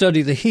tend to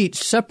study the heat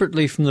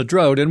separately from the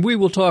drought, and we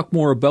will talk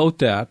more about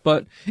that.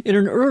 But in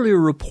an earlier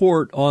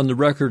report on the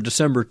record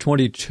December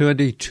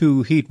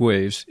 2022 heat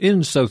waves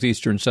in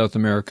southeastern South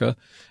America,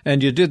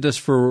 and you did this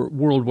for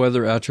World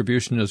Weather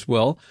Attribution as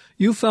well,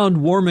 you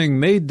found warming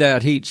made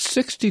that heat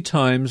 60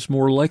 times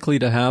more likely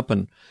to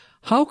happen.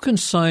 How can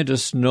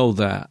scientists know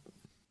that?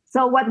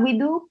 So what we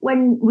do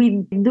when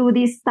we do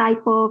this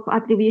type of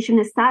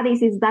attribution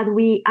studies is that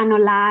we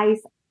analyze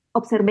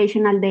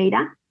observational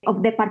data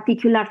of the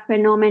particular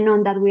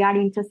phenomenon that we are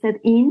interested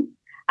in.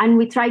 And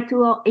we try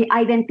to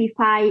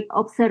identify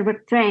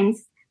observer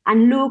trends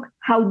and look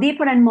how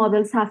different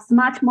models, as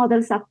much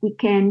models as we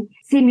can,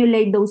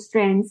 simulate those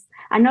trends.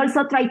 And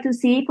also try to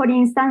see, for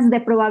instance,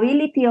 the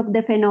probability of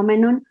the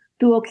phenomenon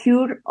to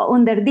occur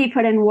under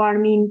different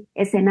warming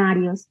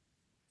scenarios.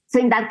 So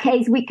in that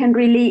case, we can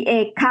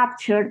really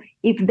capture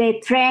if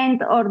the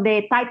trend or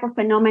the type of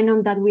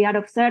phenomenon that we are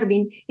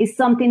observing is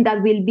something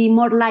that will be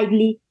more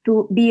likely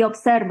to be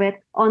observed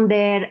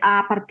under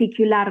a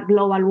particular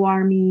global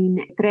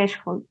warming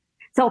threshold.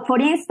 So for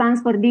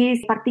instance, for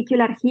this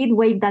particular heat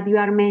wave that you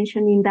are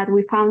mentioning, that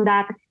we found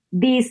that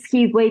this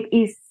heat wave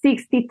is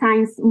 60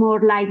 times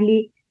more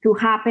likely to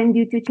happen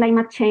due to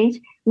climate change.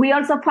 We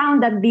also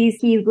found that this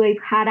heat wave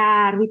had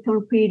a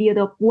return period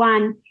of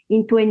 1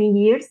 in 20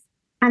 years,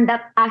 and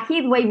that a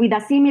heat wave with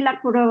a similar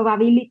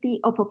probability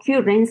of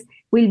occurrence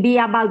will be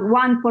about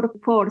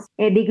 1.4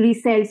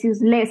 degrees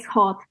Celsius less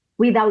hot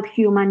without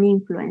human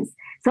influence.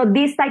 So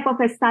this type of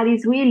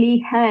studies really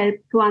help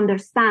to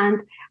understand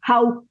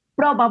how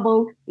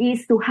probable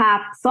is to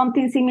have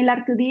something similar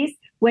to this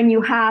when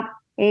you have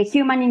a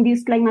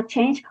human-induced climate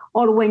change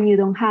or when you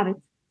don't have it.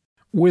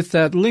 With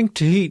that link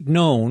to heat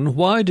known,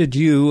 why did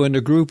you and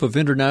a group of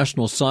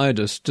international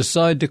scientists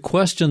decide to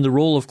question the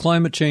role of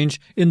climate change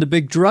in the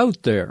big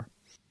drought there?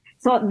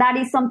 So that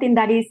is something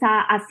that is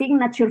a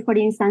signature, for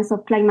instance,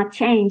 of climate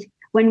change.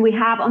 When we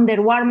have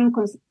underwarming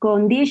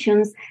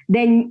conditions,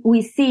 then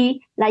we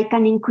see like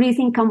an increase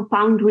in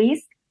compound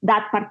risk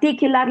that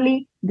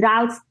particularly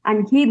droughts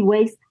and heat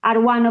waves are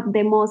one of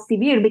the most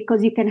severe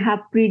because you can have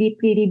pretty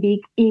big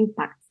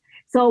impacts.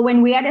 So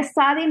when we are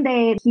studying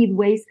the heat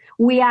waves,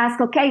 we ask,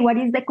 okay, what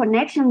is the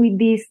connection with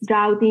this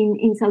drought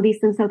in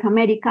Southeastern South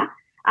America?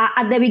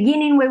 At the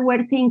beginning, we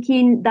were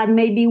thinking that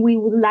maybe we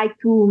would like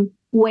to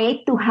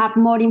wait to have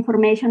more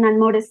information and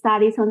more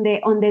studies on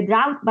the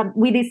drought, but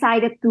we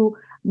decided to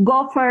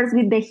go first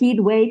with the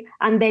heat wave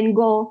and then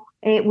go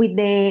with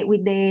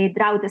the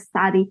drought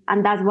study,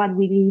 and that's what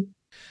we did.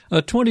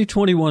 A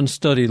 2021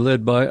 study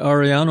led by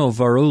Ariano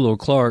Varullo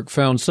Clark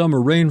found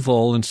summer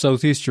rainfall in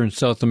southeastern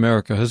South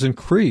America has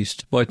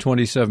increased by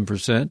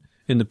 27%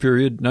 in the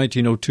period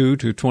 1902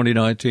 to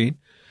 2019.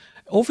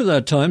 Over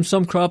that time,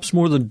 some crops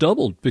more than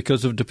doubled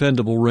because of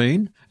dependable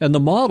rain, and the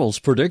models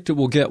predict it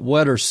will get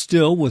wetter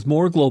still with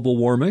more global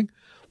warming.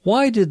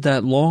 Why did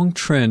that long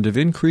trend of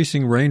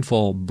increasing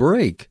rainfall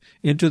break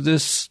into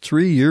this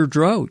 3-year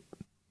drought?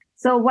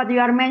 So what you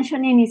are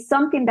mentioning is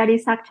something that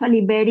is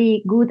actually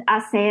very good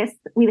assessed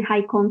with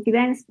high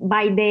confidence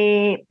by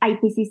the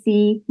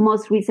IPCC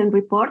most recent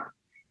report.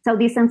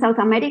 Southeastern South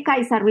America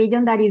is a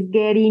region that is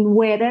getting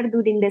wetter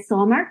during the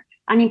summer,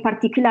 and in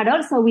particular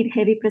also with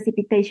heavy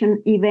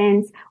precipitation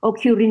events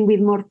occurring with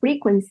more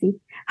frequency.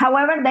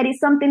 However, there is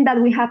something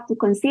that we have to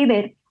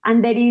consider,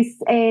 and that is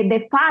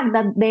the fact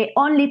that the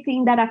only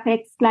thing that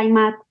affects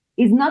climate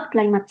is not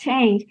climate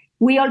change.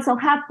 We also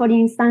have, for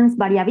instance,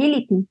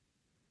 variability.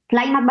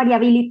 Climate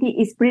variability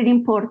is pretty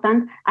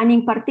important, and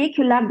in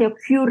particular, the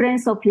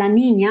occurrence of La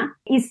Niña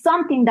is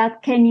something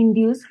that can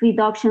induce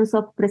reductions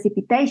of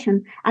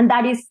precipitation, and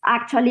that is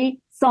actually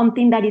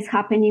something that is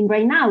happening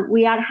right now.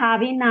 We are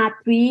having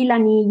 3 La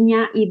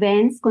Niña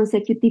events,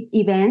 consecutive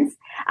events,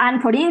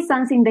 and for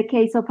instance, in the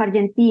case of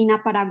Argentina,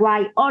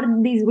 Paraguay, or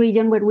this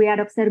region where we are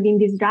observing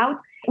this drought,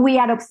 we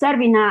are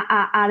observing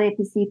a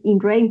deficit in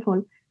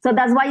rainfall. So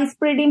that's why it's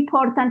pretty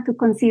important to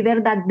consider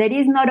that there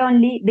is not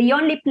only, the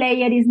only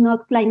player is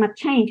not climate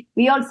change.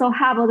 We also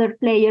have other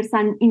players,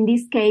 and in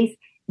this case,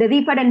 the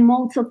different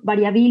modes of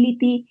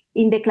variability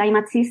in the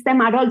climate system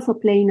are also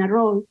playing a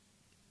role.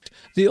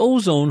 The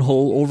ozone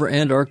hole over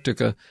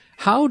Antarctica.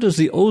 How does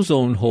the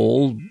ozone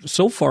hole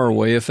so far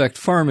away affect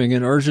farming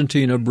in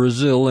Argentina,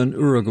 Brazil, and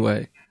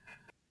Uruguay?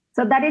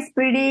 So that is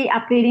a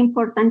pretty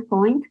important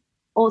point.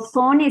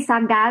 Ozone is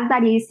a gas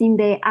that is in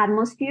the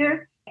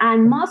atmosphere.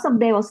 And most of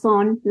the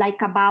ozone,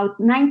 like about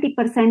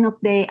 90% of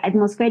the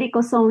atmospheric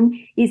ozone,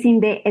 is in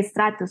the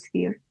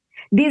stratosphere.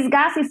 This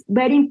gas is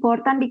very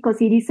important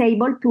because it is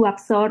able to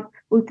absorb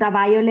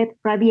ultraviolet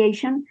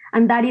radiation,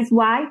 and that is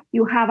why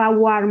you have a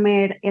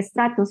warmer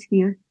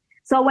stratosphere.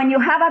 So when you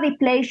have a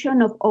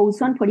depletion of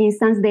ozone, for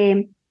instance,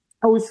 the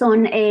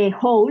ozone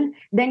hole,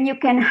 then you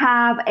can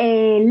have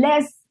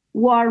less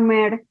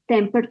warmer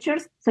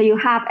temperatures. So you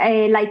have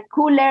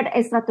cooler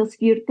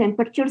stratosphere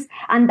temperatures,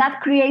 and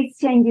that creates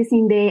changes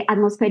in the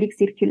atmospheric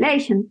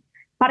circulation.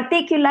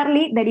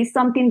 Particularly, there is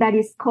something that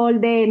is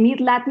called the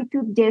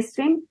mid-latitude jet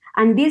stream,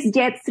 and this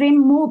jet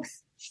stream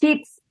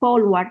shifts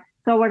poleward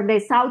toward the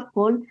South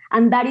Pole,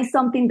 and that is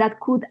something that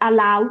could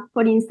allow,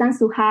 for instance,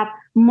 to have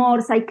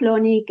more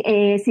cyclonic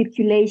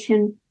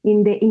circulation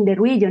in the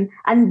region,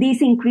 and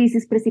this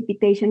increases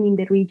precipitation in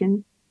the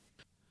region.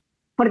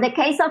 For the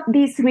case of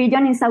this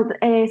region in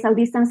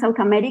Southeastern South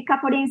America,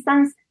 for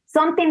instance,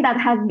 something that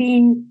has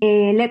been,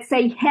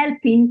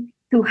 helping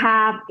to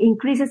have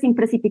increases in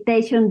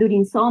precipitation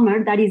during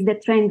summer, that is the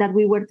trend that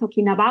we were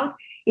talking about,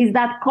 is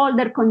that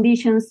colder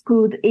conditions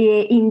could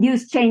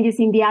induce changes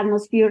in the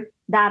atmosphere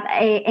that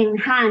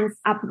enhance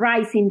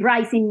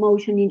rising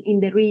motion in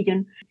the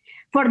region.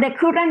 For the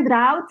current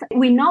drought,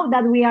 we know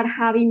that we are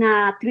having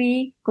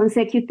 3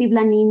 consecutive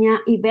La Niña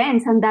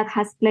events, and that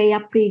has played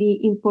a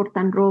pretty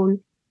important role.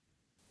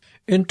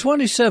 In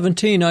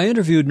 2017, I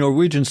interviewed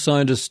Norwegian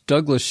scientist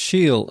Douglas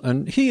Scheel,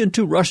 and he and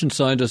 2 Russian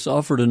scientists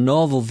offered a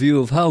novel view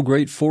of how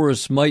great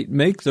forests might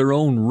make their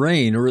own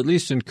rain, or at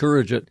least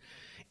encourage it.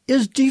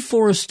 Is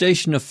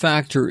deforestation a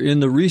factor in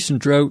the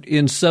recent drought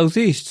in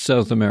Southeast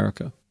South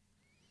America?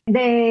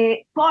 the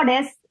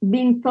forests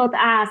being thought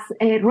as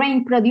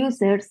rain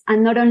producers,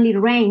 and not only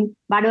rain,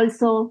 but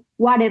also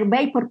water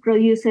vapor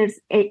producers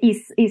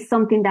is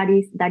something that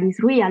is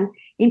real.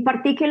 In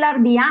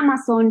particular, the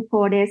Amazon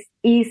forest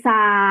is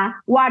a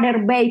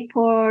water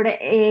vapor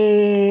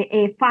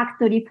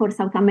factory for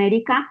South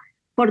America.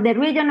 For the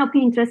region of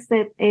interest,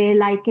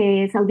 like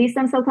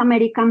Southeastern South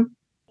America,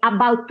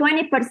 about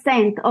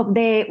 20% of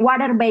the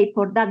water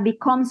vapor that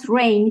becomes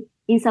rain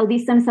in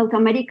Southeastern South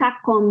America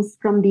comes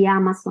from the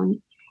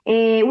Amazon.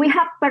 We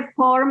have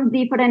performed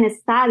different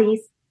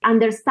studies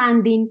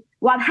understanding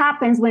what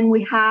happens when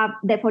we have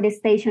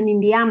deforestation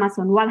in the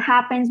Amazon, what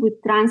happens with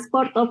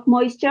transport of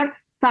moisture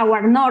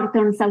toward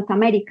northern South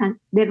America,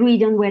 the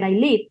region where I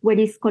live, where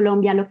is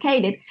Colombia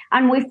located.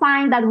 And we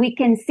find that we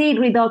can see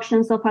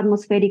reductions of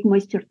atmospheric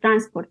moisture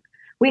transport.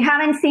 We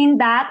haven't seen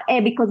that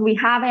because we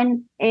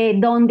haven't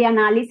done the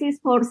analysis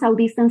for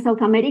Southeastern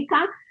South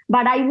America,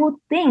 but I would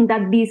think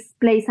that this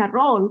plays a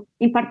role.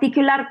 In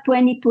particular,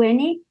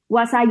 2020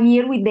 was a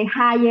year with the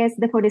highest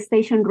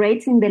deforestation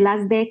rates in the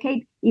last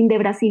decade in the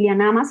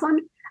Brazilian Amazon.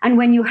 And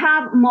when you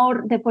have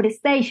more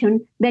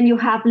deforestation, then you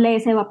have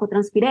less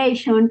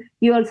evapotranspiration.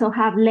 You also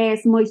have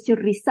less moisture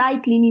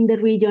recycling in the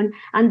region,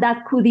 and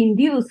that could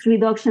induce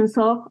reductions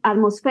of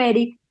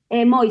atmospheric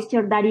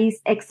moisture that is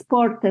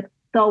exported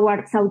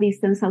toward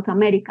Southeastern South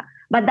America.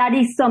 But that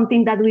is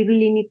something that we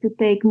really need to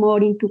take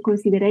more into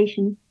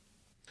consideration.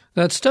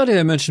 That study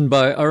I mentioned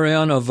by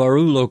Ariana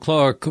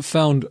Varullo-Clark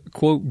found,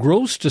 quote,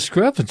 gross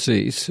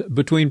discrepancies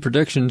between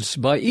predictions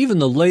by even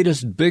the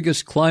latest,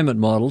 biggest climate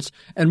models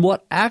and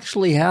what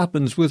actually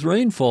happens with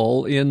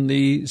rainfall in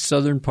the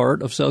southern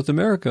part of South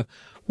America.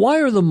 Why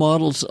are the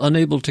models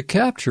unable to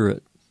capture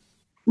it?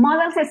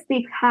 Models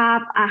still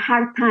have a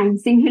hard time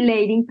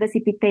simulating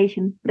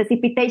precipitation.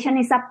 Precipitation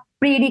is a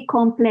pretty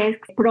complex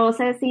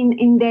process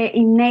in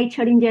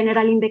nature in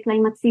general, in the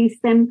climate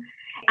system.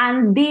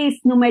 And these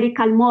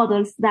numerical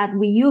models that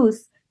we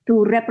use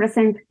to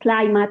represent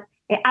climate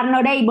are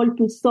not able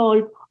to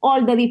solve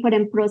all the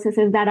different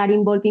processes that are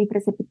involved in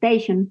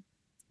precipitation.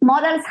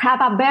 Models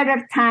have a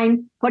better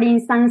time, for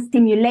instance,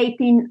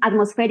 simulating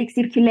atmospheric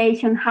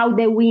circulation, how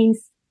the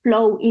winds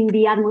flow in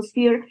the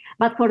atmosphere.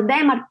 But for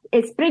them,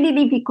 it's pretty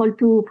difficult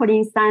to, for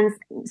instance,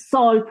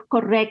 solve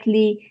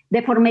correctly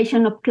the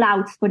formation of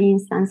clouds, for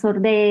instance, or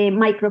the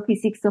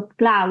microphysics of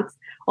clouds.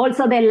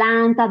 Also, the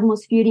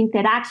land-atmosphere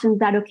interactions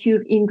that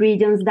occur in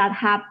regions that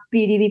have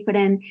pretty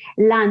different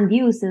land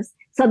uses.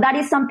 So that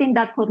is something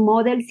that for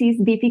models is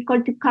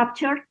difficult to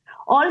capture.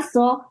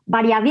 Also,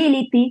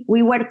 variability.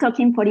 We were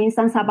talking, for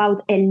instance,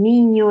 about El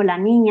Niño, La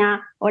Niña,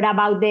 or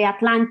about the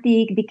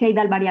Atlantic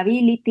decadal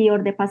variability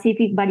or the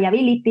Pacific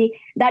variability.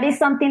 That is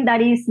something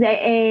that is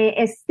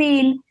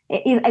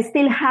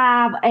still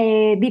have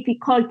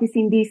difficulties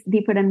in these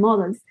different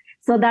models.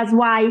 So that's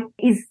why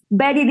it's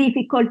very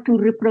difficult to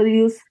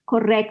reproduce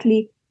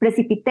correctly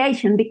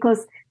precipitation,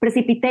 because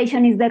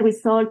precipitation is the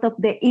result of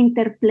the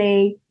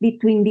interplay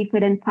between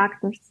different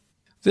factors.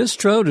 This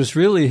drought is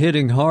really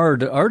hitting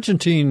hard.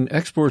 Argentine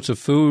exports of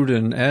food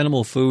and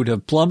animal food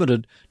have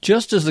plummeted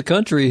just as the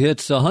country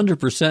hits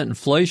 100%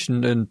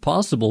 inflation and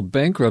possible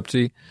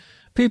bankruptcy.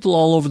 People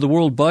all over the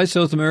world buy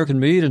South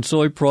American meat and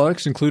soy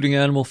products, including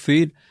animal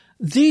feed.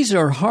 These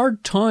are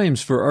hard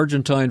times for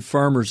Argentine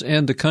farmers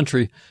and the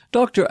country.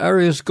 Dr.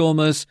 Arias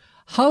Gomez,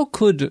 how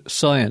could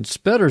science,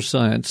 better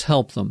science,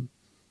 help them?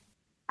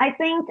 I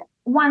think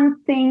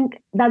one thing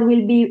that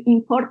will be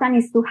important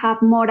is to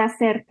have more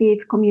assertive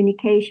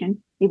communication.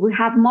 If we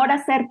have more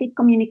assertive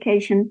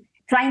communication,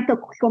 trying to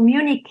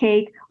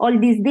communicate all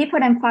these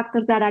different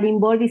factors that are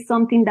involved is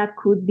something that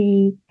could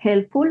be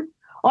helpful.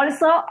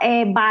 Also,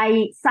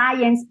 by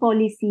science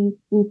policy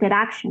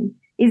interaction.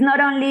 It's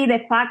not only the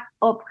fact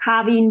of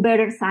having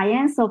better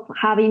science, of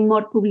having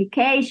more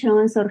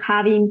publications or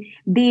having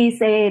this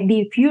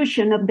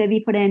diffusion of the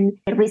different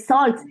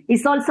results.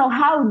 It's also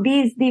how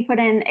these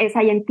different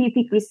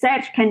scientific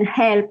research can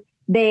help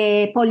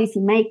the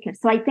policymakers.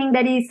 So I think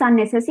there is a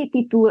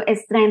necessity to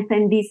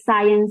strengthen these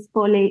science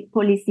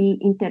policy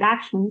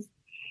interactions.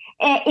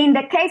 In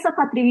the case of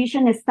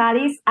attribution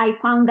studies, I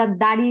found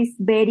that is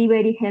very,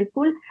 very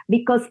helpful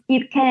because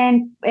it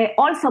can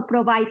also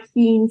provide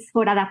hints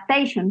for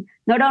adaptation.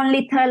 Not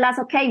only tell us,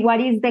 okay, what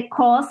is the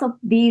cause of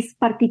this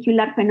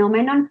particular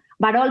phenomenon,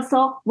 but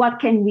also what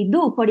can we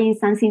do, for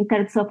instance, in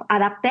terms of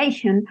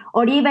adaptation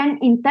or even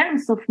in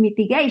terms of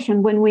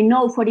mitigation when we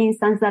know, for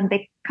instance, that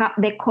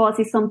the cause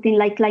is something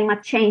like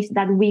climate change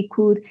that we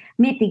could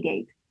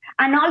mitigate.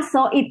 And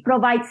also it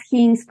provides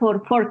hints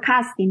for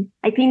forecasting.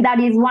 I think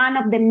that is one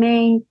of the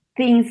main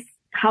things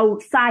how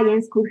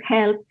science could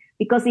help,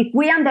 because if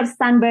we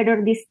understand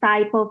better this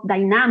type of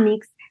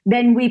dynamics,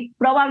 then we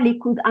probably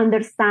could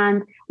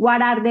understand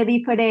what are the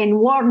different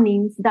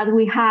warnings that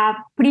we have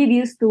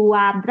previous to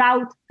a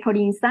drought, for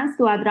instance,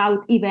 to a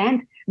drought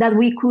event that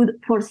we could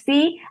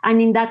foresee.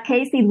 And in that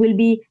case, it will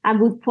be a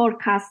good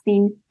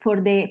forecasting for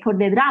the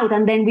drought.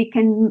 And then we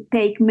can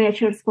take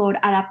measures for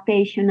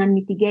adaptation and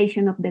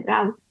mitigation of the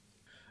drought.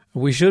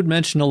 We should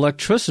mention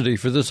electricity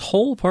for this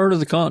whole part of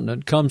the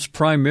continent comes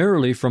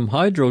primarily from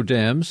hydro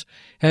dams.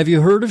 Have you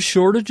heard of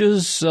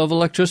shortages of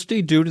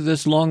electricity due to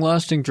this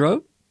long-lasting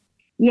drought?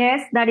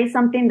 Yes, that is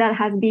something that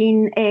has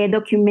been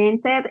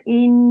documented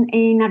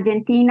in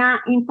Argentina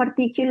in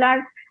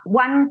particular.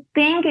 One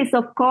thing is,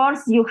 of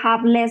course, you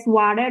have less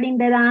water in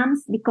the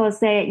dams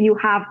because you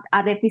have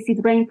a deficit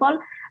rainfall,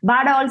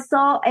 but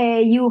also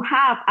you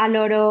have a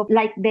lot of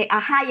a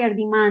higher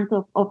demand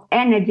of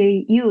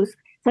energy use.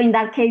 So in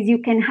that case, you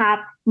can have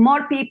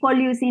more people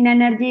using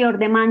energy or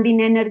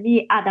demanding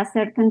energy at a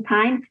certain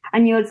time,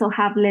 and you also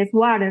have less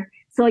water.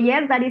 So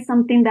yes, that is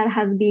something that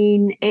has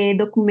been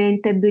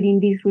documented during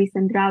this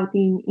recent drought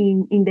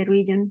in the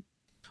region.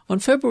 On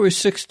February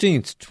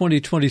 16th,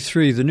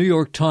 2023, the New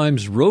York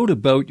Times wrote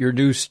about your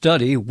new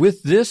study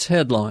with this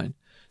headline: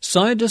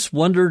 Scientists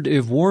wondered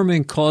if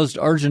warming caused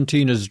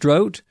Argentina's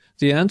drought.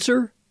 The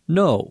answer?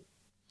 No.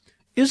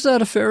 Is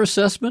that a fair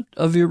assessment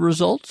of your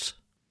results?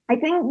 I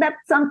think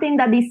that's something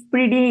that is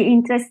pretty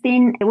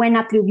interesting when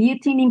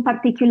attributing in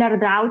particular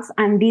droughts,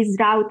 and this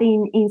drought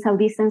in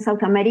Southeastern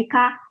South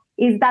America,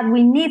 is that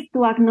we need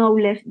to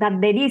acknowledge that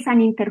there is an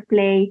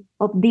interplay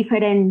of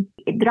different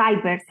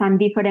drivers and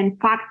different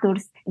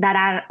factors that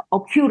are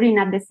occurring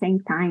at the same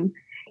time.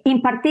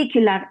 In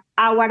particular,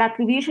 our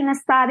attribution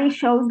study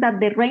shows that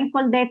the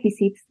rainfall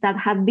deficits that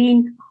have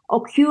been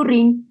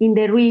occurring in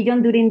the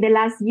region during the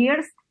last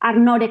years are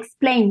not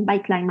explained by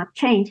climate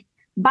change,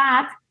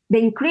 but the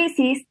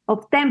increases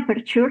of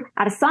temperature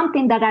are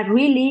something that are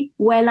really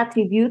well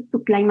attributed to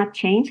climate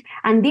change.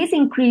 And these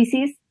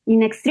increases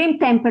in extreme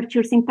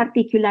temperatures in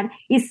particular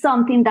is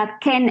something that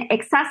can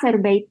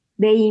exacerbate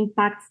the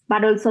impacts,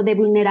 but also the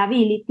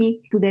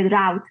vulnerability to the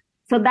drought.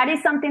 So that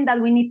is something that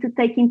we need to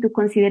take into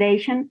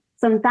consideration.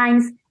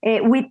 Sometimes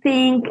we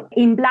think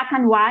in black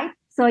and white.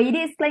 So it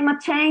is climate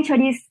change or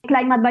it is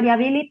climate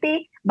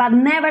variability, but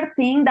never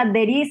think that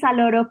there is a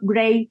lot of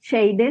gray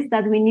shades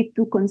that we need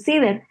to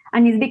consider.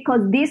 And it's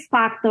because these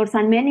factors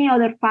and many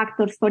other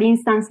factors, for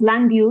instance,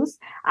 land use,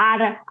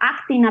 are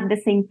acting at the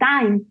same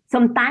time.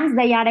 Sometimes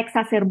they are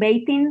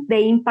exacerbating the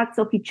impacts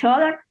of each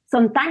other.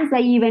 Sometimes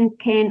they even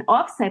can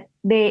offset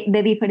the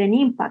different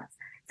impacts.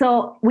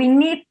 So we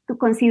need to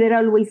consider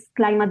always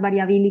climate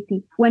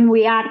variability when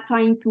we are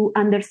trying to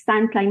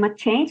understand climate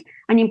change,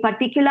 and in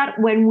particular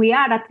when we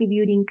are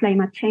attributing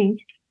climate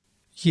change.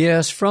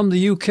 Yes, from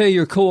the UK,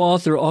 your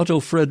co-author Otto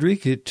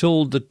Friedrich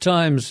told The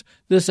Times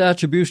this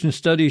attribution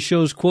study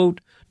shows, quote,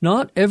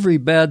 not every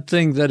bad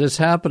thing that is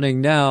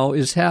happening now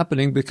is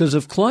happening because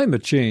of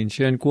climate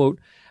change, end quote.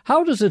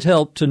 How does it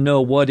help to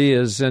know what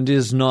is and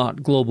is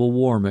not global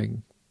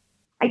warming?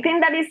 I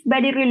think that is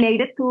very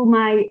related to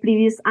my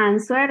previous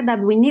answer, that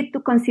we need to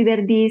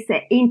consider these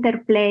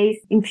interplays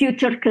in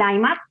future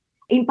climate.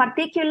 In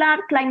particular,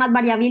 climate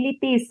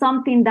variability is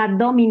something that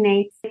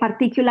dominates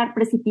particular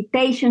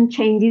precipitation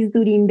changes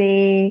during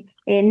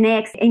in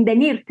the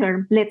near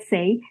term, let's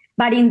say.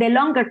 But in the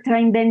longer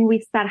term, then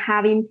we start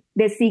having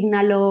the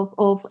signal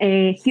of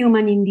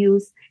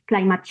human-induced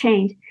climate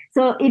change.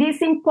 So it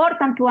is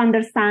important to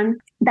understand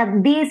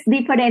that these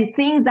different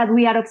things that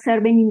we are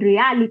observing in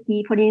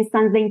reality, for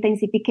instance, the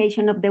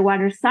intensification of the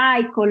water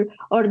cycle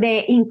or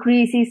the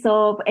increases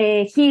of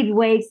heat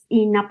waves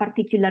in a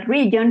particular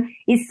region,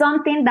 is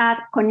something that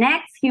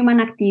connects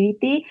human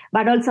activity,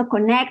 but also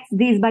connects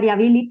this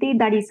variability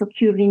that is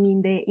occurring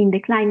in the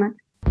climate.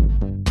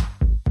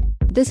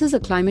 This is a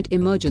climate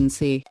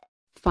emergency.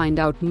 Find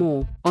out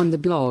more on the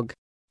blog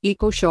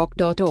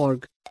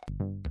ecoshock.org.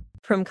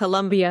 From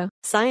Colombia,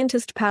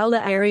 scientist Paula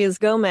Arias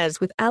Gomez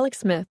with Alex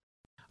Smith.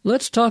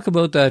 Let's talk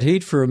about that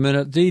heat for a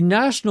minute. The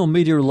National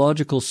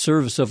Meteorological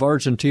Service of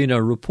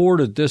Argentina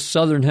reported this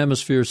Southern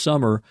Hemisphere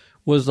summer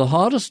was the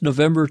hottest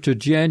November to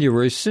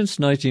January since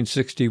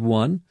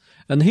 1961,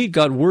 and the heat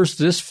got worse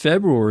this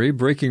February,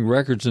 breaking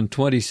records in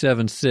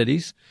 27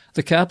 cities.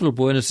 The capital,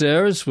 Buenos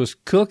Aires, was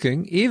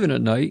cooking, even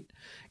at night.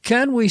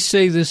 Can we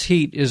say this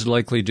heat is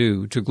likely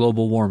due to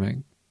global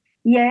warming?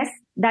 Yes,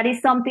 that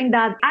is something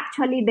that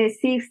actually the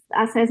sixth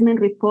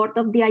assessment report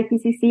of the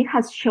IPCC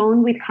has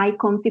shown with high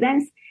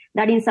confidence,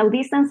 that in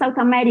Southeastern South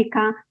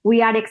America,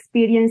 we are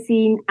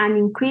experiencing an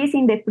increase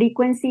in the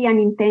frequency and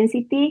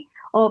intensity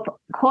of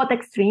hot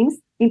extremes,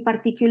 in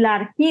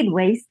particular heat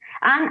waves.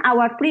 And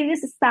our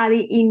previous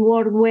study in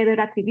world weather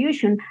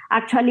attribution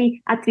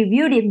actually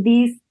attributed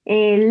this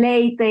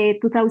late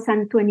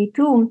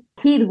 2022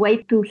 heat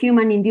wave to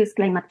human-induced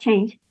climate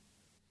change.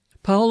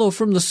 Paolo,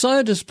 from the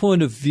scientist's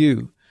point of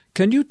view,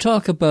 can you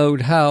talk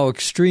about how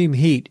extreme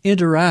heat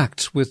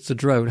interacts with the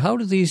drought? How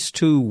do these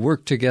two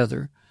work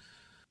together?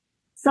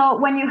 So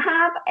when you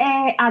have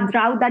a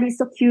drought that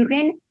is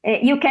occurring,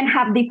 you can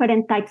have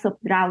different types of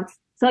droughts.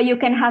 So you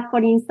can have,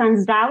 for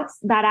instance, droughts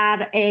that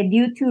are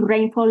due to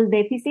rainfall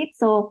deficit.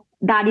 So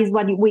that is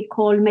what we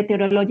call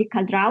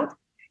meteorological drought.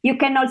 You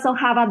can also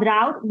have a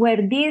drought where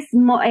this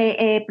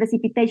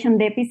precipitation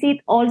deficit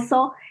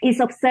also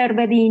is observed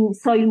in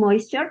soil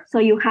moisture. So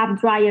you have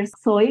drier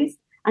soils.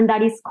 and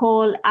that is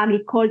called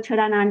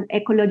agricultural and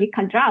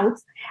ecological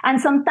droughts. And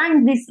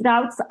sometimes these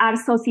droughts are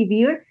so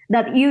severe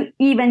that you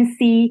even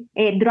see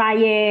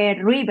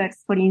drier rivers,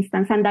 for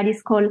instance, and that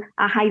is called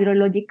a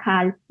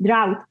hydrological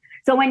drought.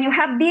 So when you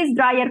have these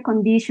drier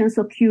conditions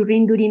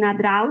occurring during a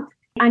drought,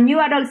 and you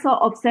are also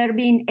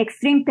observing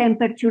extreme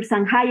temperatures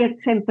and higher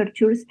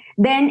temperatures,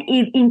 then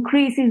it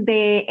increases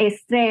the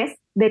stress,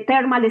 the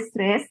thermal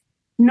stress,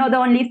 not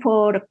only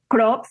for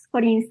crops,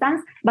 for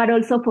instance, but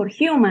also for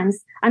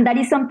humans. And that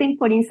is something,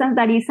 for instance,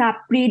 that is a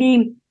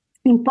pretty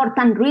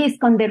important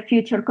risk on their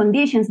future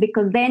conditions,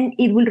 because then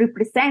it will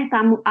represent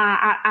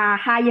a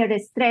higher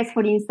stress,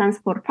 for instance,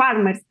 for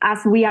farmers, as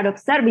we are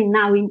observing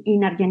now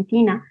in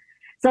Argentina.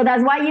 So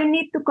that's why you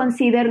need to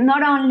consider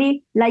not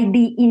only like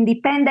the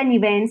independent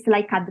events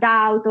like a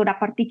drought or a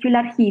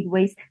particular heat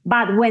wave,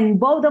 but when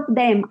both of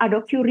them are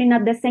occurring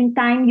at the same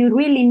time, you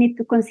really need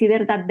to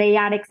consider that they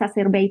are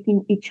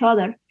exacerbating each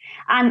other.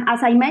 And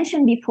as I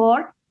mentioned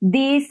before,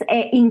 this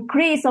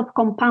increase of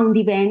compound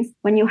events,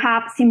 when you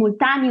have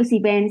simultaneous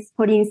events,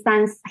 for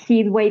instance,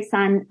 heat waves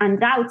and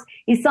droughts,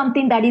 is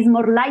something that is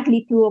more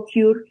likely to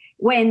occur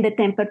when the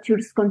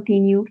temperatures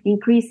continue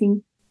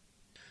increasing.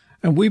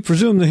 And we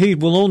presume the heat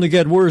will only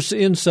get worse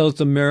in South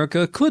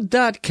America. Could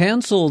that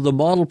cancel the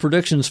model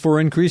predictions for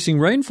increasing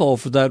rainfall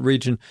for that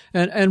region?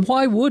 And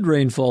why would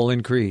rainfall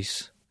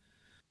increase?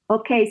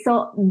 Okay,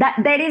 so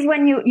that is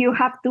when you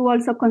have to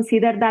also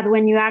consider that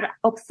when you are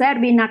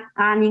observing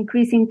an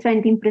increasing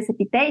trend in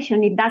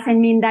precipitation, it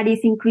doesn't mean that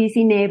it's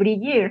increasing every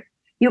year.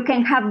 You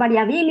can have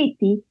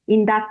variability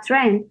in that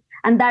trend.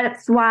 And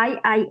that's why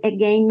I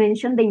again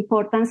mentioned the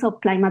importance of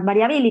climate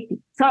variability.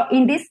 So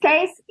in this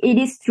case, it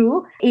is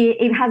true.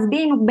 It has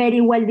been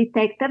very well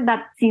detected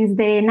that since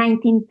the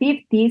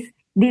 1950s,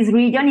 this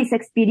region is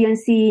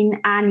experiencing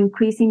an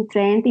increasing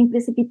trend in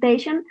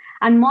precipitation,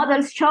 and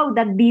models show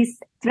that this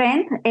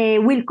trend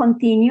will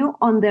continue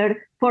under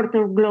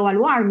further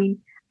global warming.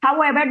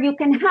 However, you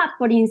can have,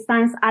 for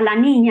instance, a La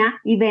Niña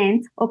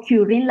event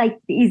occurring, like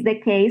is the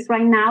case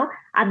right now,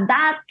 and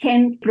that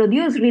can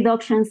produce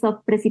reductions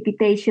of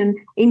precipitation,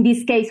 in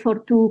this case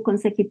for 2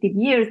 consecutive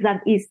years.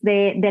 That is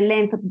the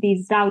length of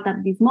this drought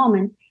at this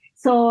moment.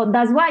 So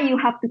that's why you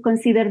have to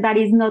consider that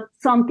is not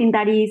something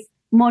that is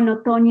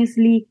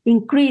monotonously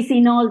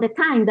increasing all the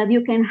time, that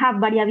you can have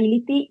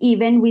variability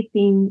even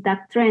within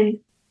that trend.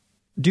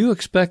 Do you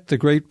expect the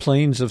Great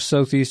Plains of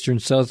southeastern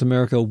South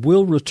America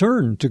will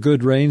return to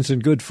good rains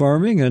and good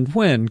farming, and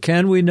when?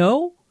 Can we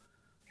know?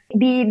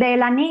 The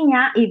La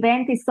Niña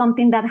event is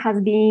something that has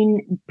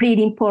been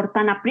pretty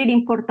important, a pretty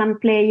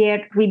important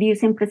player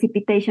reducing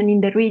precipitation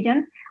in the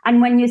region. And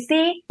when you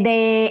see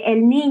the El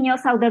Niño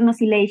Southern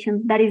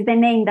Oscillation, that is the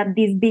name that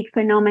this big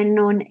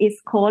phenomenon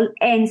is called,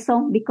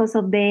 ENSO, because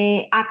of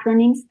the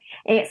acronyms.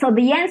 So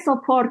the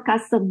ENSO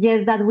forecast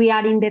suggests that we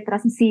are in the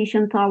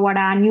transition toward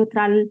a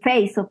neutral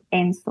phase of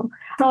ENSO.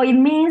 So it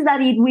means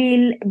that it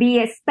will be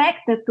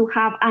expected to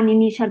have an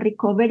initial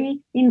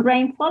recovery in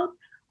rainfall,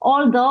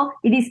 although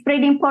it is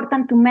pretty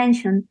important to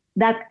mention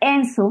that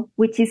ENSO,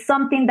 which is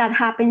something that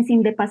happens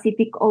in the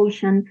Pacific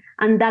Ocean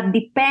and that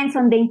depends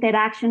on the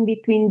interaction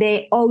between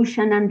the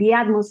ocean and the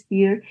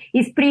atmosphere,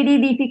 is pretty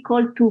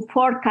difficult to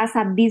forecast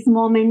at this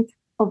moment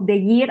of the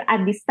year,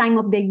 at this time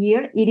of the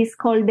year. It is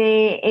called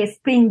the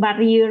spring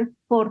barrier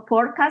for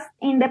forecast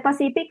in the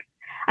Pacific.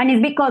 And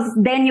it's because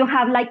then you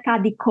have like a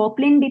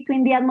decoupling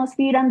between the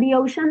atmosphere and the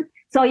ocean.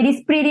 So it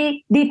is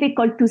pretty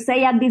difficult to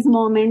say at this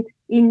moment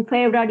in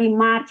February,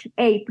 March,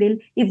 April,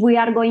 if we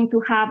are going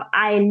to have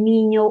a El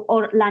Niño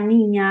or La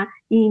Niña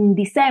in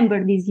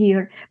December this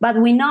year. But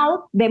we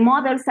know the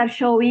models are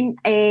showing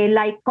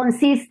like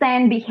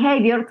consistent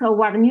behavior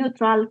toward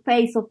neutral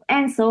phase of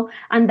ENSO,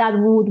 and that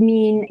would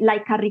mean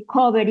like a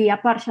recovery, a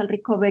partial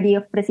recovery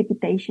of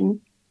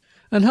precipitation.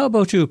 And how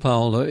about you,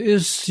 Paola?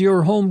 Is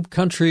your home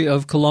country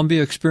of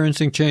Colombia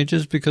experiencing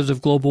changes because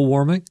of global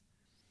warming?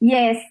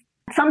 Yes.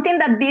 Something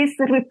that this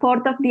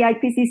report of the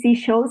IPCC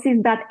shows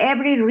is that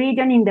every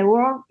region in the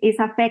world is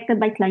affected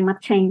by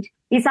climate change.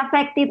 It's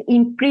affected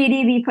in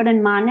pretty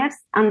different manners,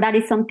 and that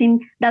is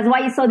something, that's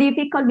why it's so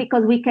difficult,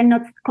 because we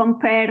cannot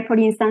compare, for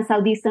instance,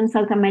 southeastern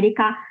South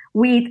America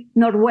with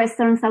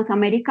northwestern South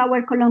America,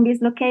 where Colombia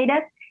is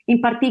located.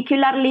 In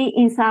particularly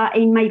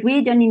in my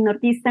region, in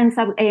northwestern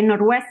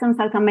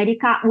South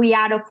America, we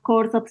are, of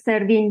course,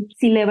 observing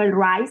sea level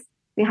rise.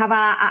 We have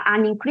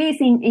an increase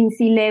in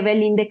sea level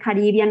in the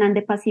Caribbean and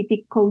the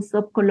Pacific coast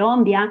of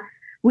Colombia.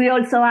 We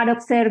also are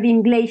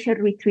observing glacier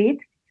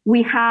retreat.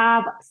 We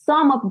have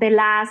some of the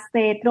last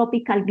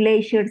tropical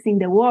glaciers in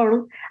the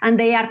world, and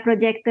they are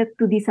projected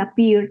to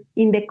disappear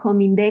in the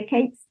coming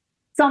decades.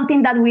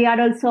 Something that we are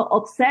also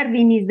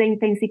observing is the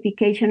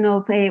intensification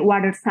of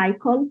water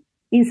cycle.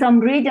 In some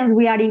regions,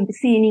 we are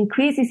seeing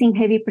increases in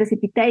heavy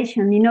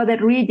precipitation. In other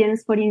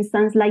regions, for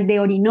instance, like the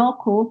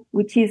Orinoco,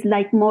 which is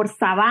like more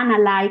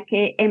savanna-like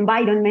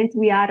environment,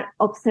 we are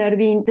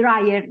observing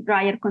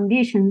drier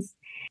conditions.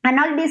 And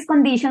all these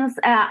conditions,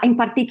 in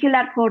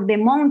particular for the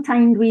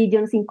mountain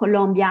regions in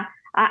Colombia,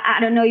 I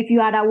don't know if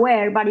you are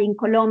aware, but in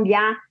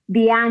Colombia,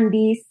 the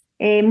Andes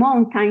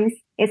mountains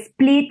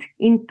split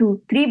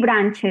into 3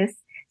 branches.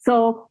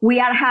 So we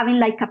are having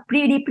like a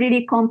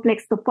pretty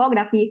complex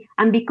topography.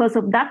 And because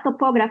of that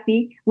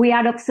topography, we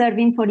are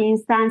observing, for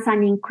instance,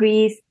 an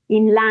increase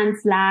in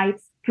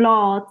landslides,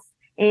 floods,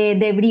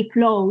 debris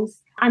flows.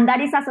 And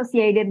that is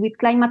associated with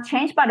climate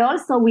change, but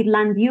also with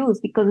land use,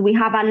 because we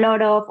have a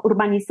lot of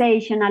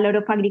urbanization, a lot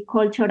of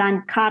agriculture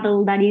and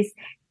cattle that is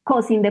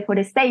causing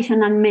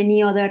deforestation and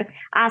many other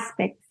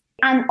aspects.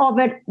 And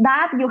over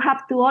that, you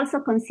have to also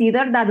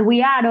consider that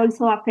we are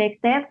also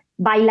affected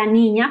by La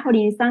Niña, for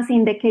instance,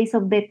 in the case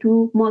of the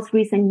 2 most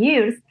recent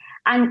years.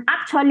 And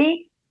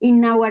actually,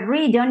 in our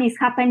region, is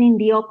happening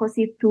the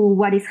opposite to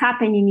what is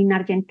happening in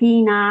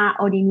Argentina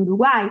or in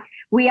Uruguay.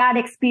 We are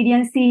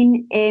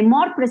experiencing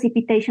more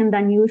precipitation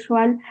than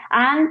usual.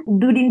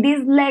 And during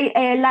these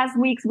last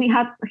weeks, we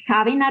have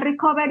having a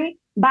recovery.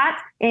 But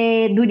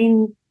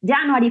during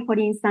January, for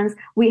instance,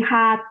 we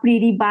had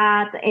pretty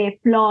bad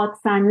floods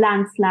and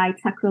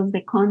landslides across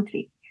the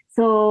country.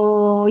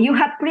 So you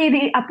have a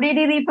pretty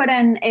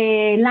different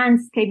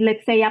landscape,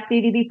 let's say a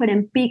pretty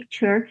different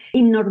picture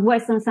in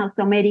Northwestern South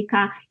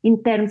America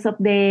in terms of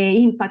the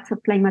impacts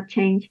of climate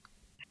change.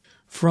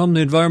 From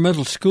the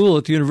Environmental School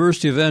at the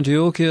University of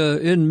Antioquia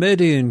in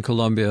Medellin,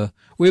 Colombia,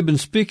 we've been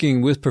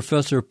speaking with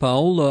Professor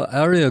Paola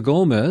Aria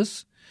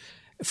Gomez.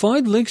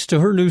 Find links to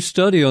her new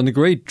study on the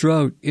Great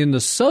Drought in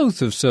the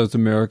south of South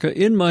America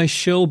in my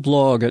show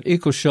blog at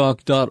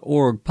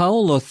ecoshock.org.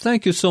 Paola,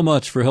 thank you so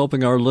much for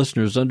helping our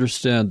listeners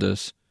understand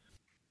this.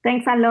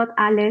 Thanks a lot,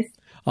 Alice.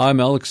 I'm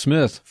Alex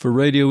Smith for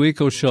Radio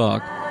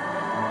Ecoshock.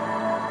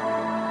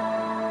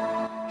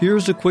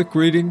 Here's a quick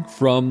reading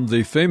from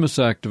the famous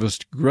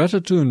activist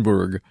Greta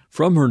Thunberg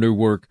from her new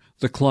work,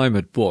 The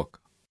Climate Book.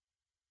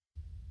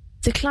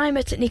 The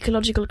climate and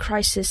ecological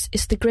crisis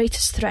is the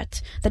greatest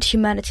threat that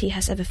humanity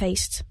has ever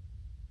faced.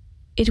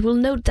 It will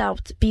no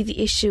doubt be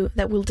the issue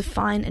that will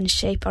define and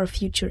shape our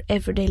future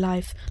everyday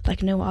life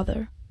like no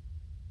other.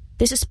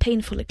 This is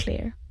painfully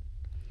clear.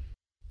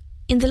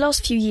 In the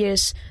last few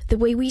years, the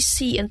way we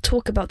see and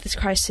talk about this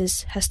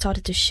crisis has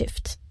started to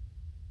shift.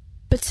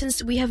 But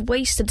since we have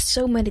wasted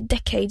so many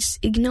decades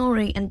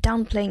ignoring and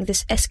downplaying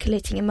this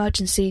escalating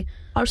emergency,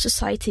 our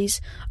societies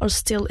are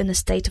still in a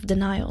state of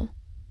denial.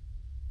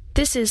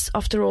 This is,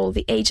 after all,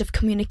 the age of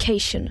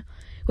communication,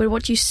 where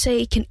what you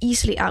say can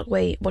easily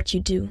outweigh what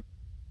you do.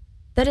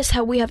 That is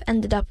how we have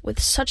ended up with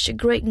such a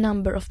great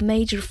number of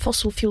major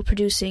fossil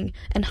fuel-producing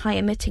and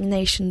high-emitting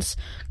nations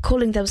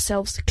calling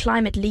themselves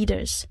climate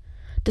leaders,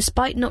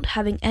 despite not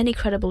having any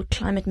credible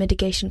climate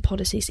mitigation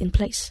policies in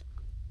place.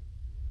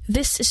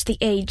 This is the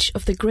age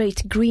of the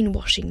great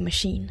greenwashing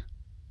machine.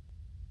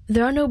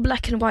 There are no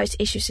black and white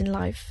issues in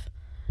life,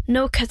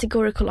 no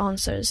categorical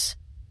answers.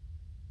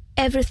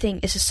 Everything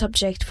is a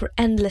subject for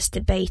endless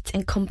debate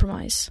and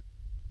compromise.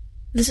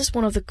 This is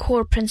one of the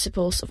core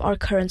principles of our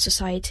current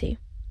society.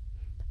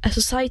 A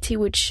society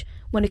which,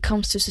 when it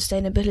comes to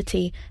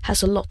sustainability,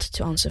 has a lot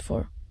to answer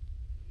for.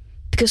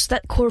 Because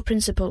that core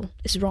principle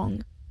is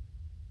wrong.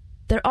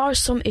 There are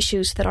some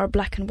issues that are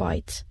black and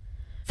white.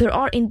 There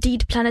are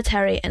indeed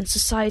planetary and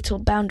societal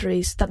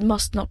boundaries that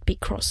must not be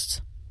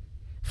crossed.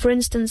 For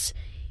instance,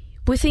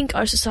 we think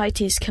our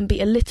societies can be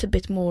a little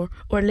bit more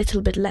or a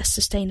little bit less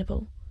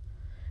sustainable.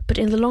 But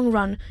in the long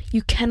run,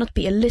 you cannot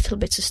be a little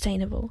bit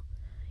sustainable.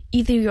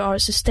 Either you are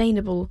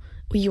sustainable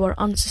or you are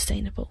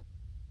unsustainable.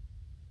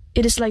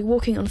 It is like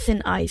walking on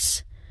thin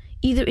ice.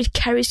 Either it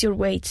carries your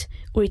weight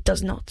or it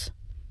does not.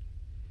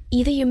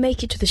 Either you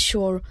make it to the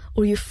shore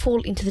or you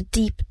fall into the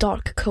deep,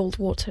 dark, cold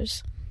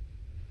waters.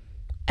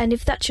 And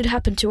if that should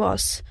happen to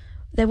us,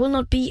 there will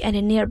not be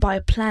any nearby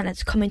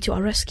planet coming to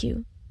our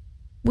rescue.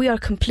 We are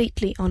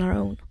completely on our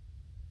own.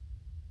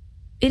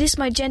 It is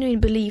my genuine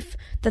belief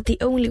that the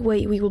only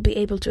way we will be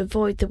able to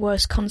avoid the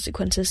worst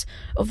consequences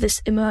of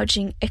this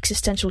emerging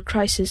existential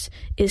crisis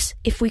is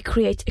if we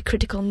create a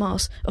critical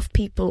mass of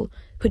people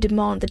who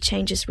demand the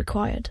changes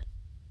required.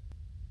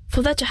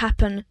 For that to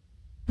happen,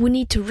 we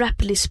need to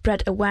rapidly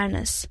spread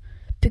awareness,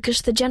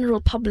 because the general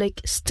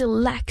public still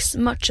lacks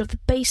much of the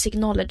basic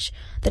knowledge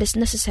that is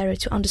necessary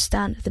to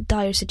understand the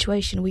dire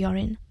situation we are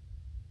in.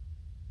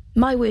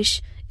 My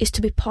wish is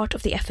to be part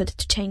of the effort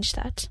to change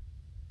that.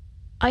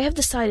 I have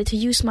decided to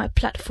use my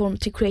platform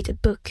to create a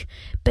book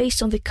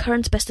based on the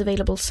current best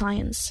available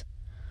science.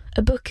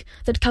 A book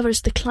that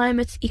covers the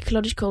climate,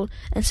 ecological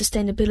and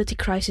sustainability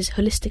crisis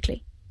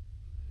holistically.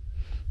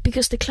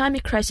 Because the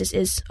climate crisis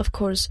is, of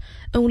course,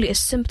 only a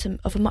symptom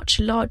of a much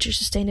larger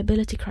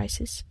sustainability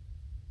crisis.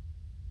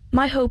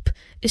 My hope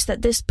is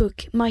that this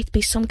book might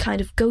be some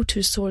kind of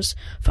go-to source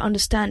for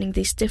understanding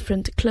these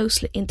different,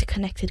 closely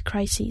interconnected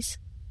crises.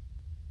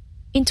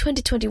 In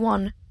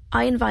 2021,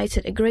 I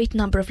invited a great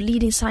number of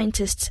leading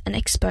scientists and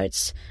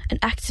experts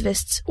and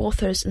activists,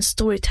 authors and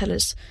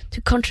storytellers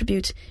to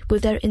contribute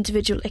with their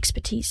individual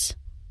expertise.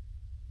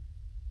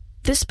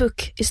 This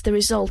book is the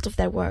result of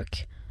their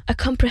work, a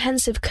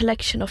comprehensive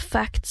collection of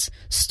facts,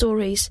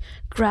 stories,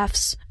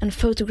 graphs and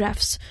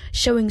photographs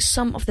showing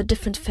some of the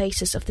different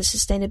phases of the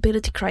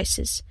sustainability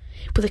crisis,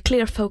 with a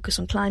clear focus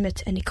on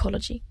climate and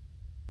ecology.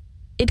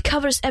 It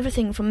covers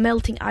everything from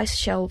melting ice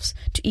shelves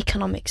to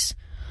economics,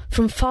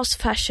 from fast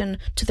fashion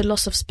to the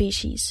loss of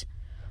species,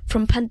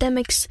 from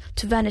pandemics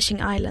to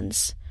vanishing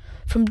islands,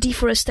 from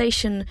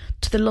deforestation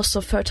to the loss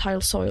of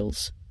fertile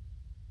soils,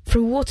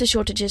 from water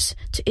shortages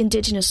to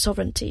indigenous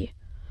sovereignty,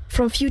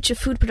 from future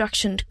food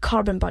production to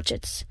carbon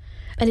budgets,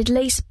 and it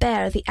lays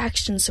bare the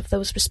actions of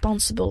those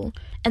responsible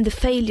and the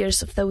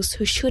failures of those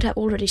who should have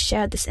already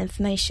shared this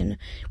information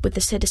with the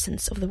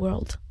citizens of the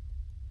world.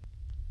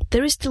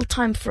 There is still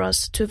time for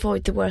us to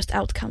avoid the worst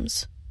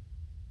outcomes.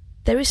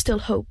 There is still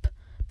hope,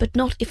 but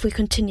not if we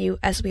continue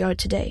as we are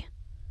today.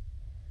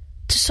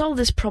 To solve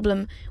this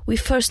problem, we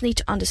first need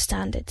to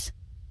understand it,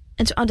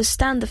 and to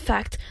understand the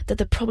fact that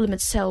the problem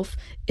itself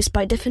is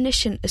by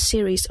definition a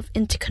series of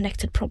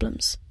interconnected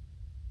problems.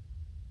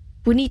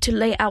 We need to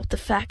lay out the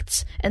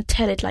facts and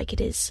tell it like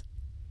it is.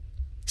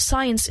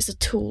 Science is a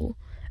tool,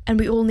 and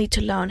we all need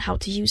to learn how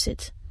to use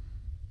it.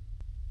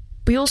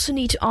 We also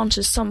need to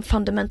answer some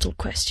fundamental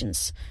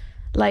questions,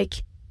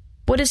 like,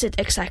 what is it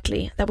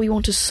exactly that we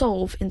want to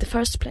solve in the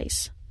first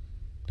place?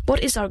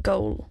 What is our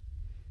goal?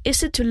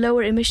 Is it to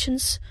lower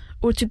emissions,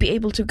 or to be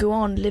able to go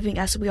on living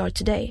as we are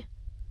today?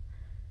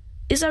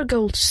 Is our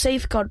goal to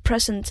safeguard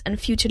present and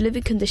future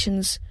living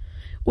conditions,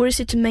 or is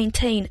it to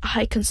maintain a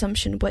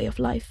high-consumption way of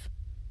life?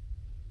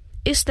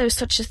 Is there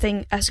such a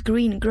thing as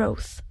green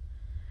growth?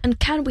 And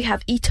can we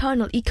have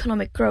eternal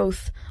economic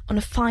growth on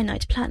a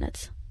finite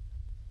planet?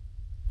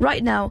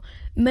 Right now,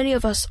 many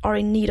of us are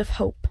in need of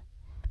hope.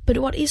 But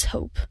what is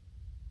hope?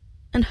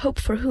 And hope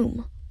for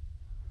whom?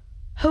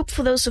 Hope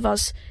for those of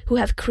us who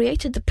have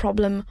created the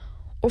problem,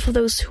 or for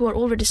those who are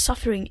already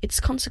suffering its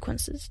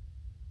consequences?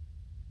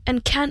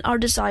 And can our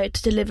desire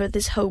to deliver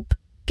this hope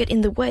get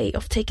in the way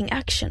of taking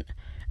action,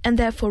 and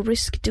therefore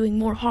risk doing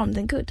more harm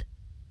than good?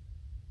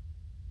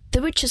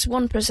 The richest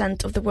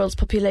 1% of the world's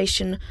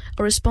population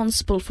are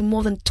responsible for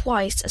more than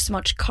twice as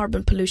much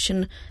carbon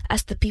pollution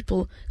as the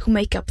people who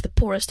make up the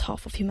poorest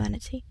half of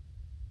humanity.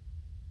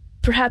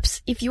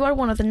 Perhaps if you are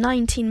one of the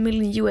 19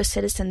 million US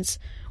citizens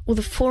or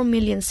the 4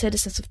 million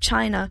citizens of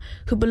China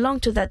who belong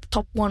to that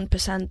top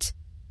 1%,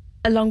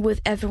 along with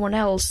everyone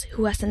else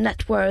who has a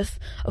net worth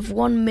of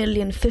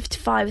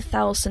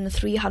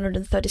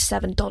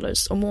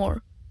 $1,055,337 or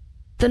more,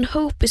 then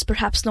hope is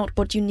perhaps not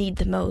what you need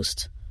the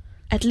most.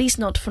 At least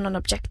not from an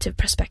objective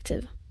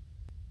perspective.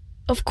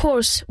 Of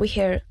course, we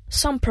hear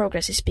some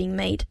progress is being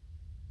made.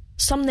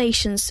 Some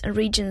nations and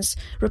regions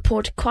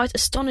report quite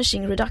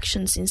astonishing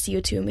reductions in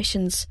CO2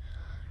 emissions,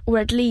 or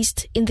at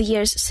least in the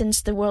years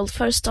since the world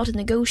first started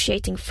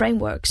negotiating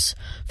frameworks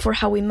for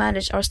how we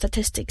manage our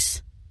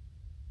statistics.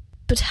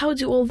 But how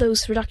do all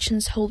those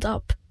reductions hold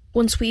up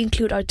once we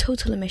include our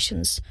total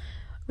emissions,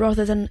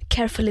 rather than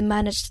carefully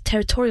managed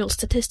territorial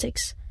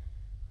statistics?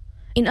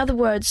 In other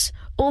words,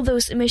 all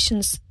those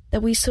emissions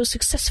that we so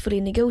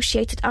successfully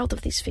negotiated out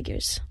of these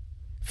figures.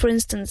 For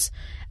instance,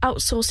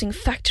 outsourcing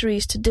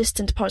factories to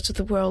distant parts of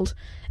the world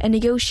and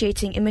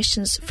negotiating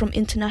emissions from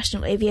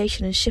international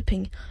aviation and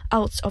shipping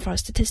out of our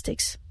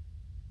statistics.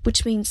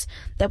 Which means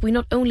that we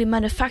not only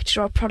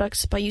manufacture our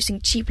products by using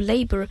cheap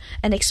labor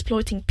and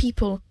exploiting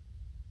people,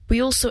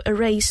 we also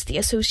erase the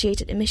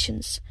associated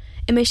emissions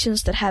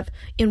that have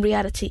in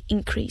reality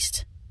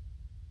increased.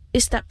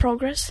 Is that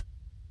progress?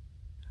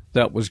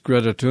 That was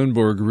Greta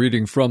Thunberg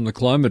reading from the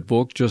Climate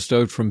Book, just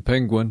out from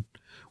Penguin.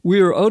 We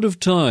are out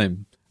of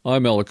time.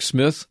 I'm Alex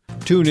Smith.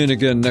 Tune in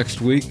again next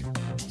week.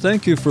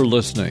 Thank you for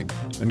listening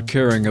and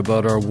caring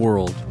about our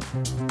world.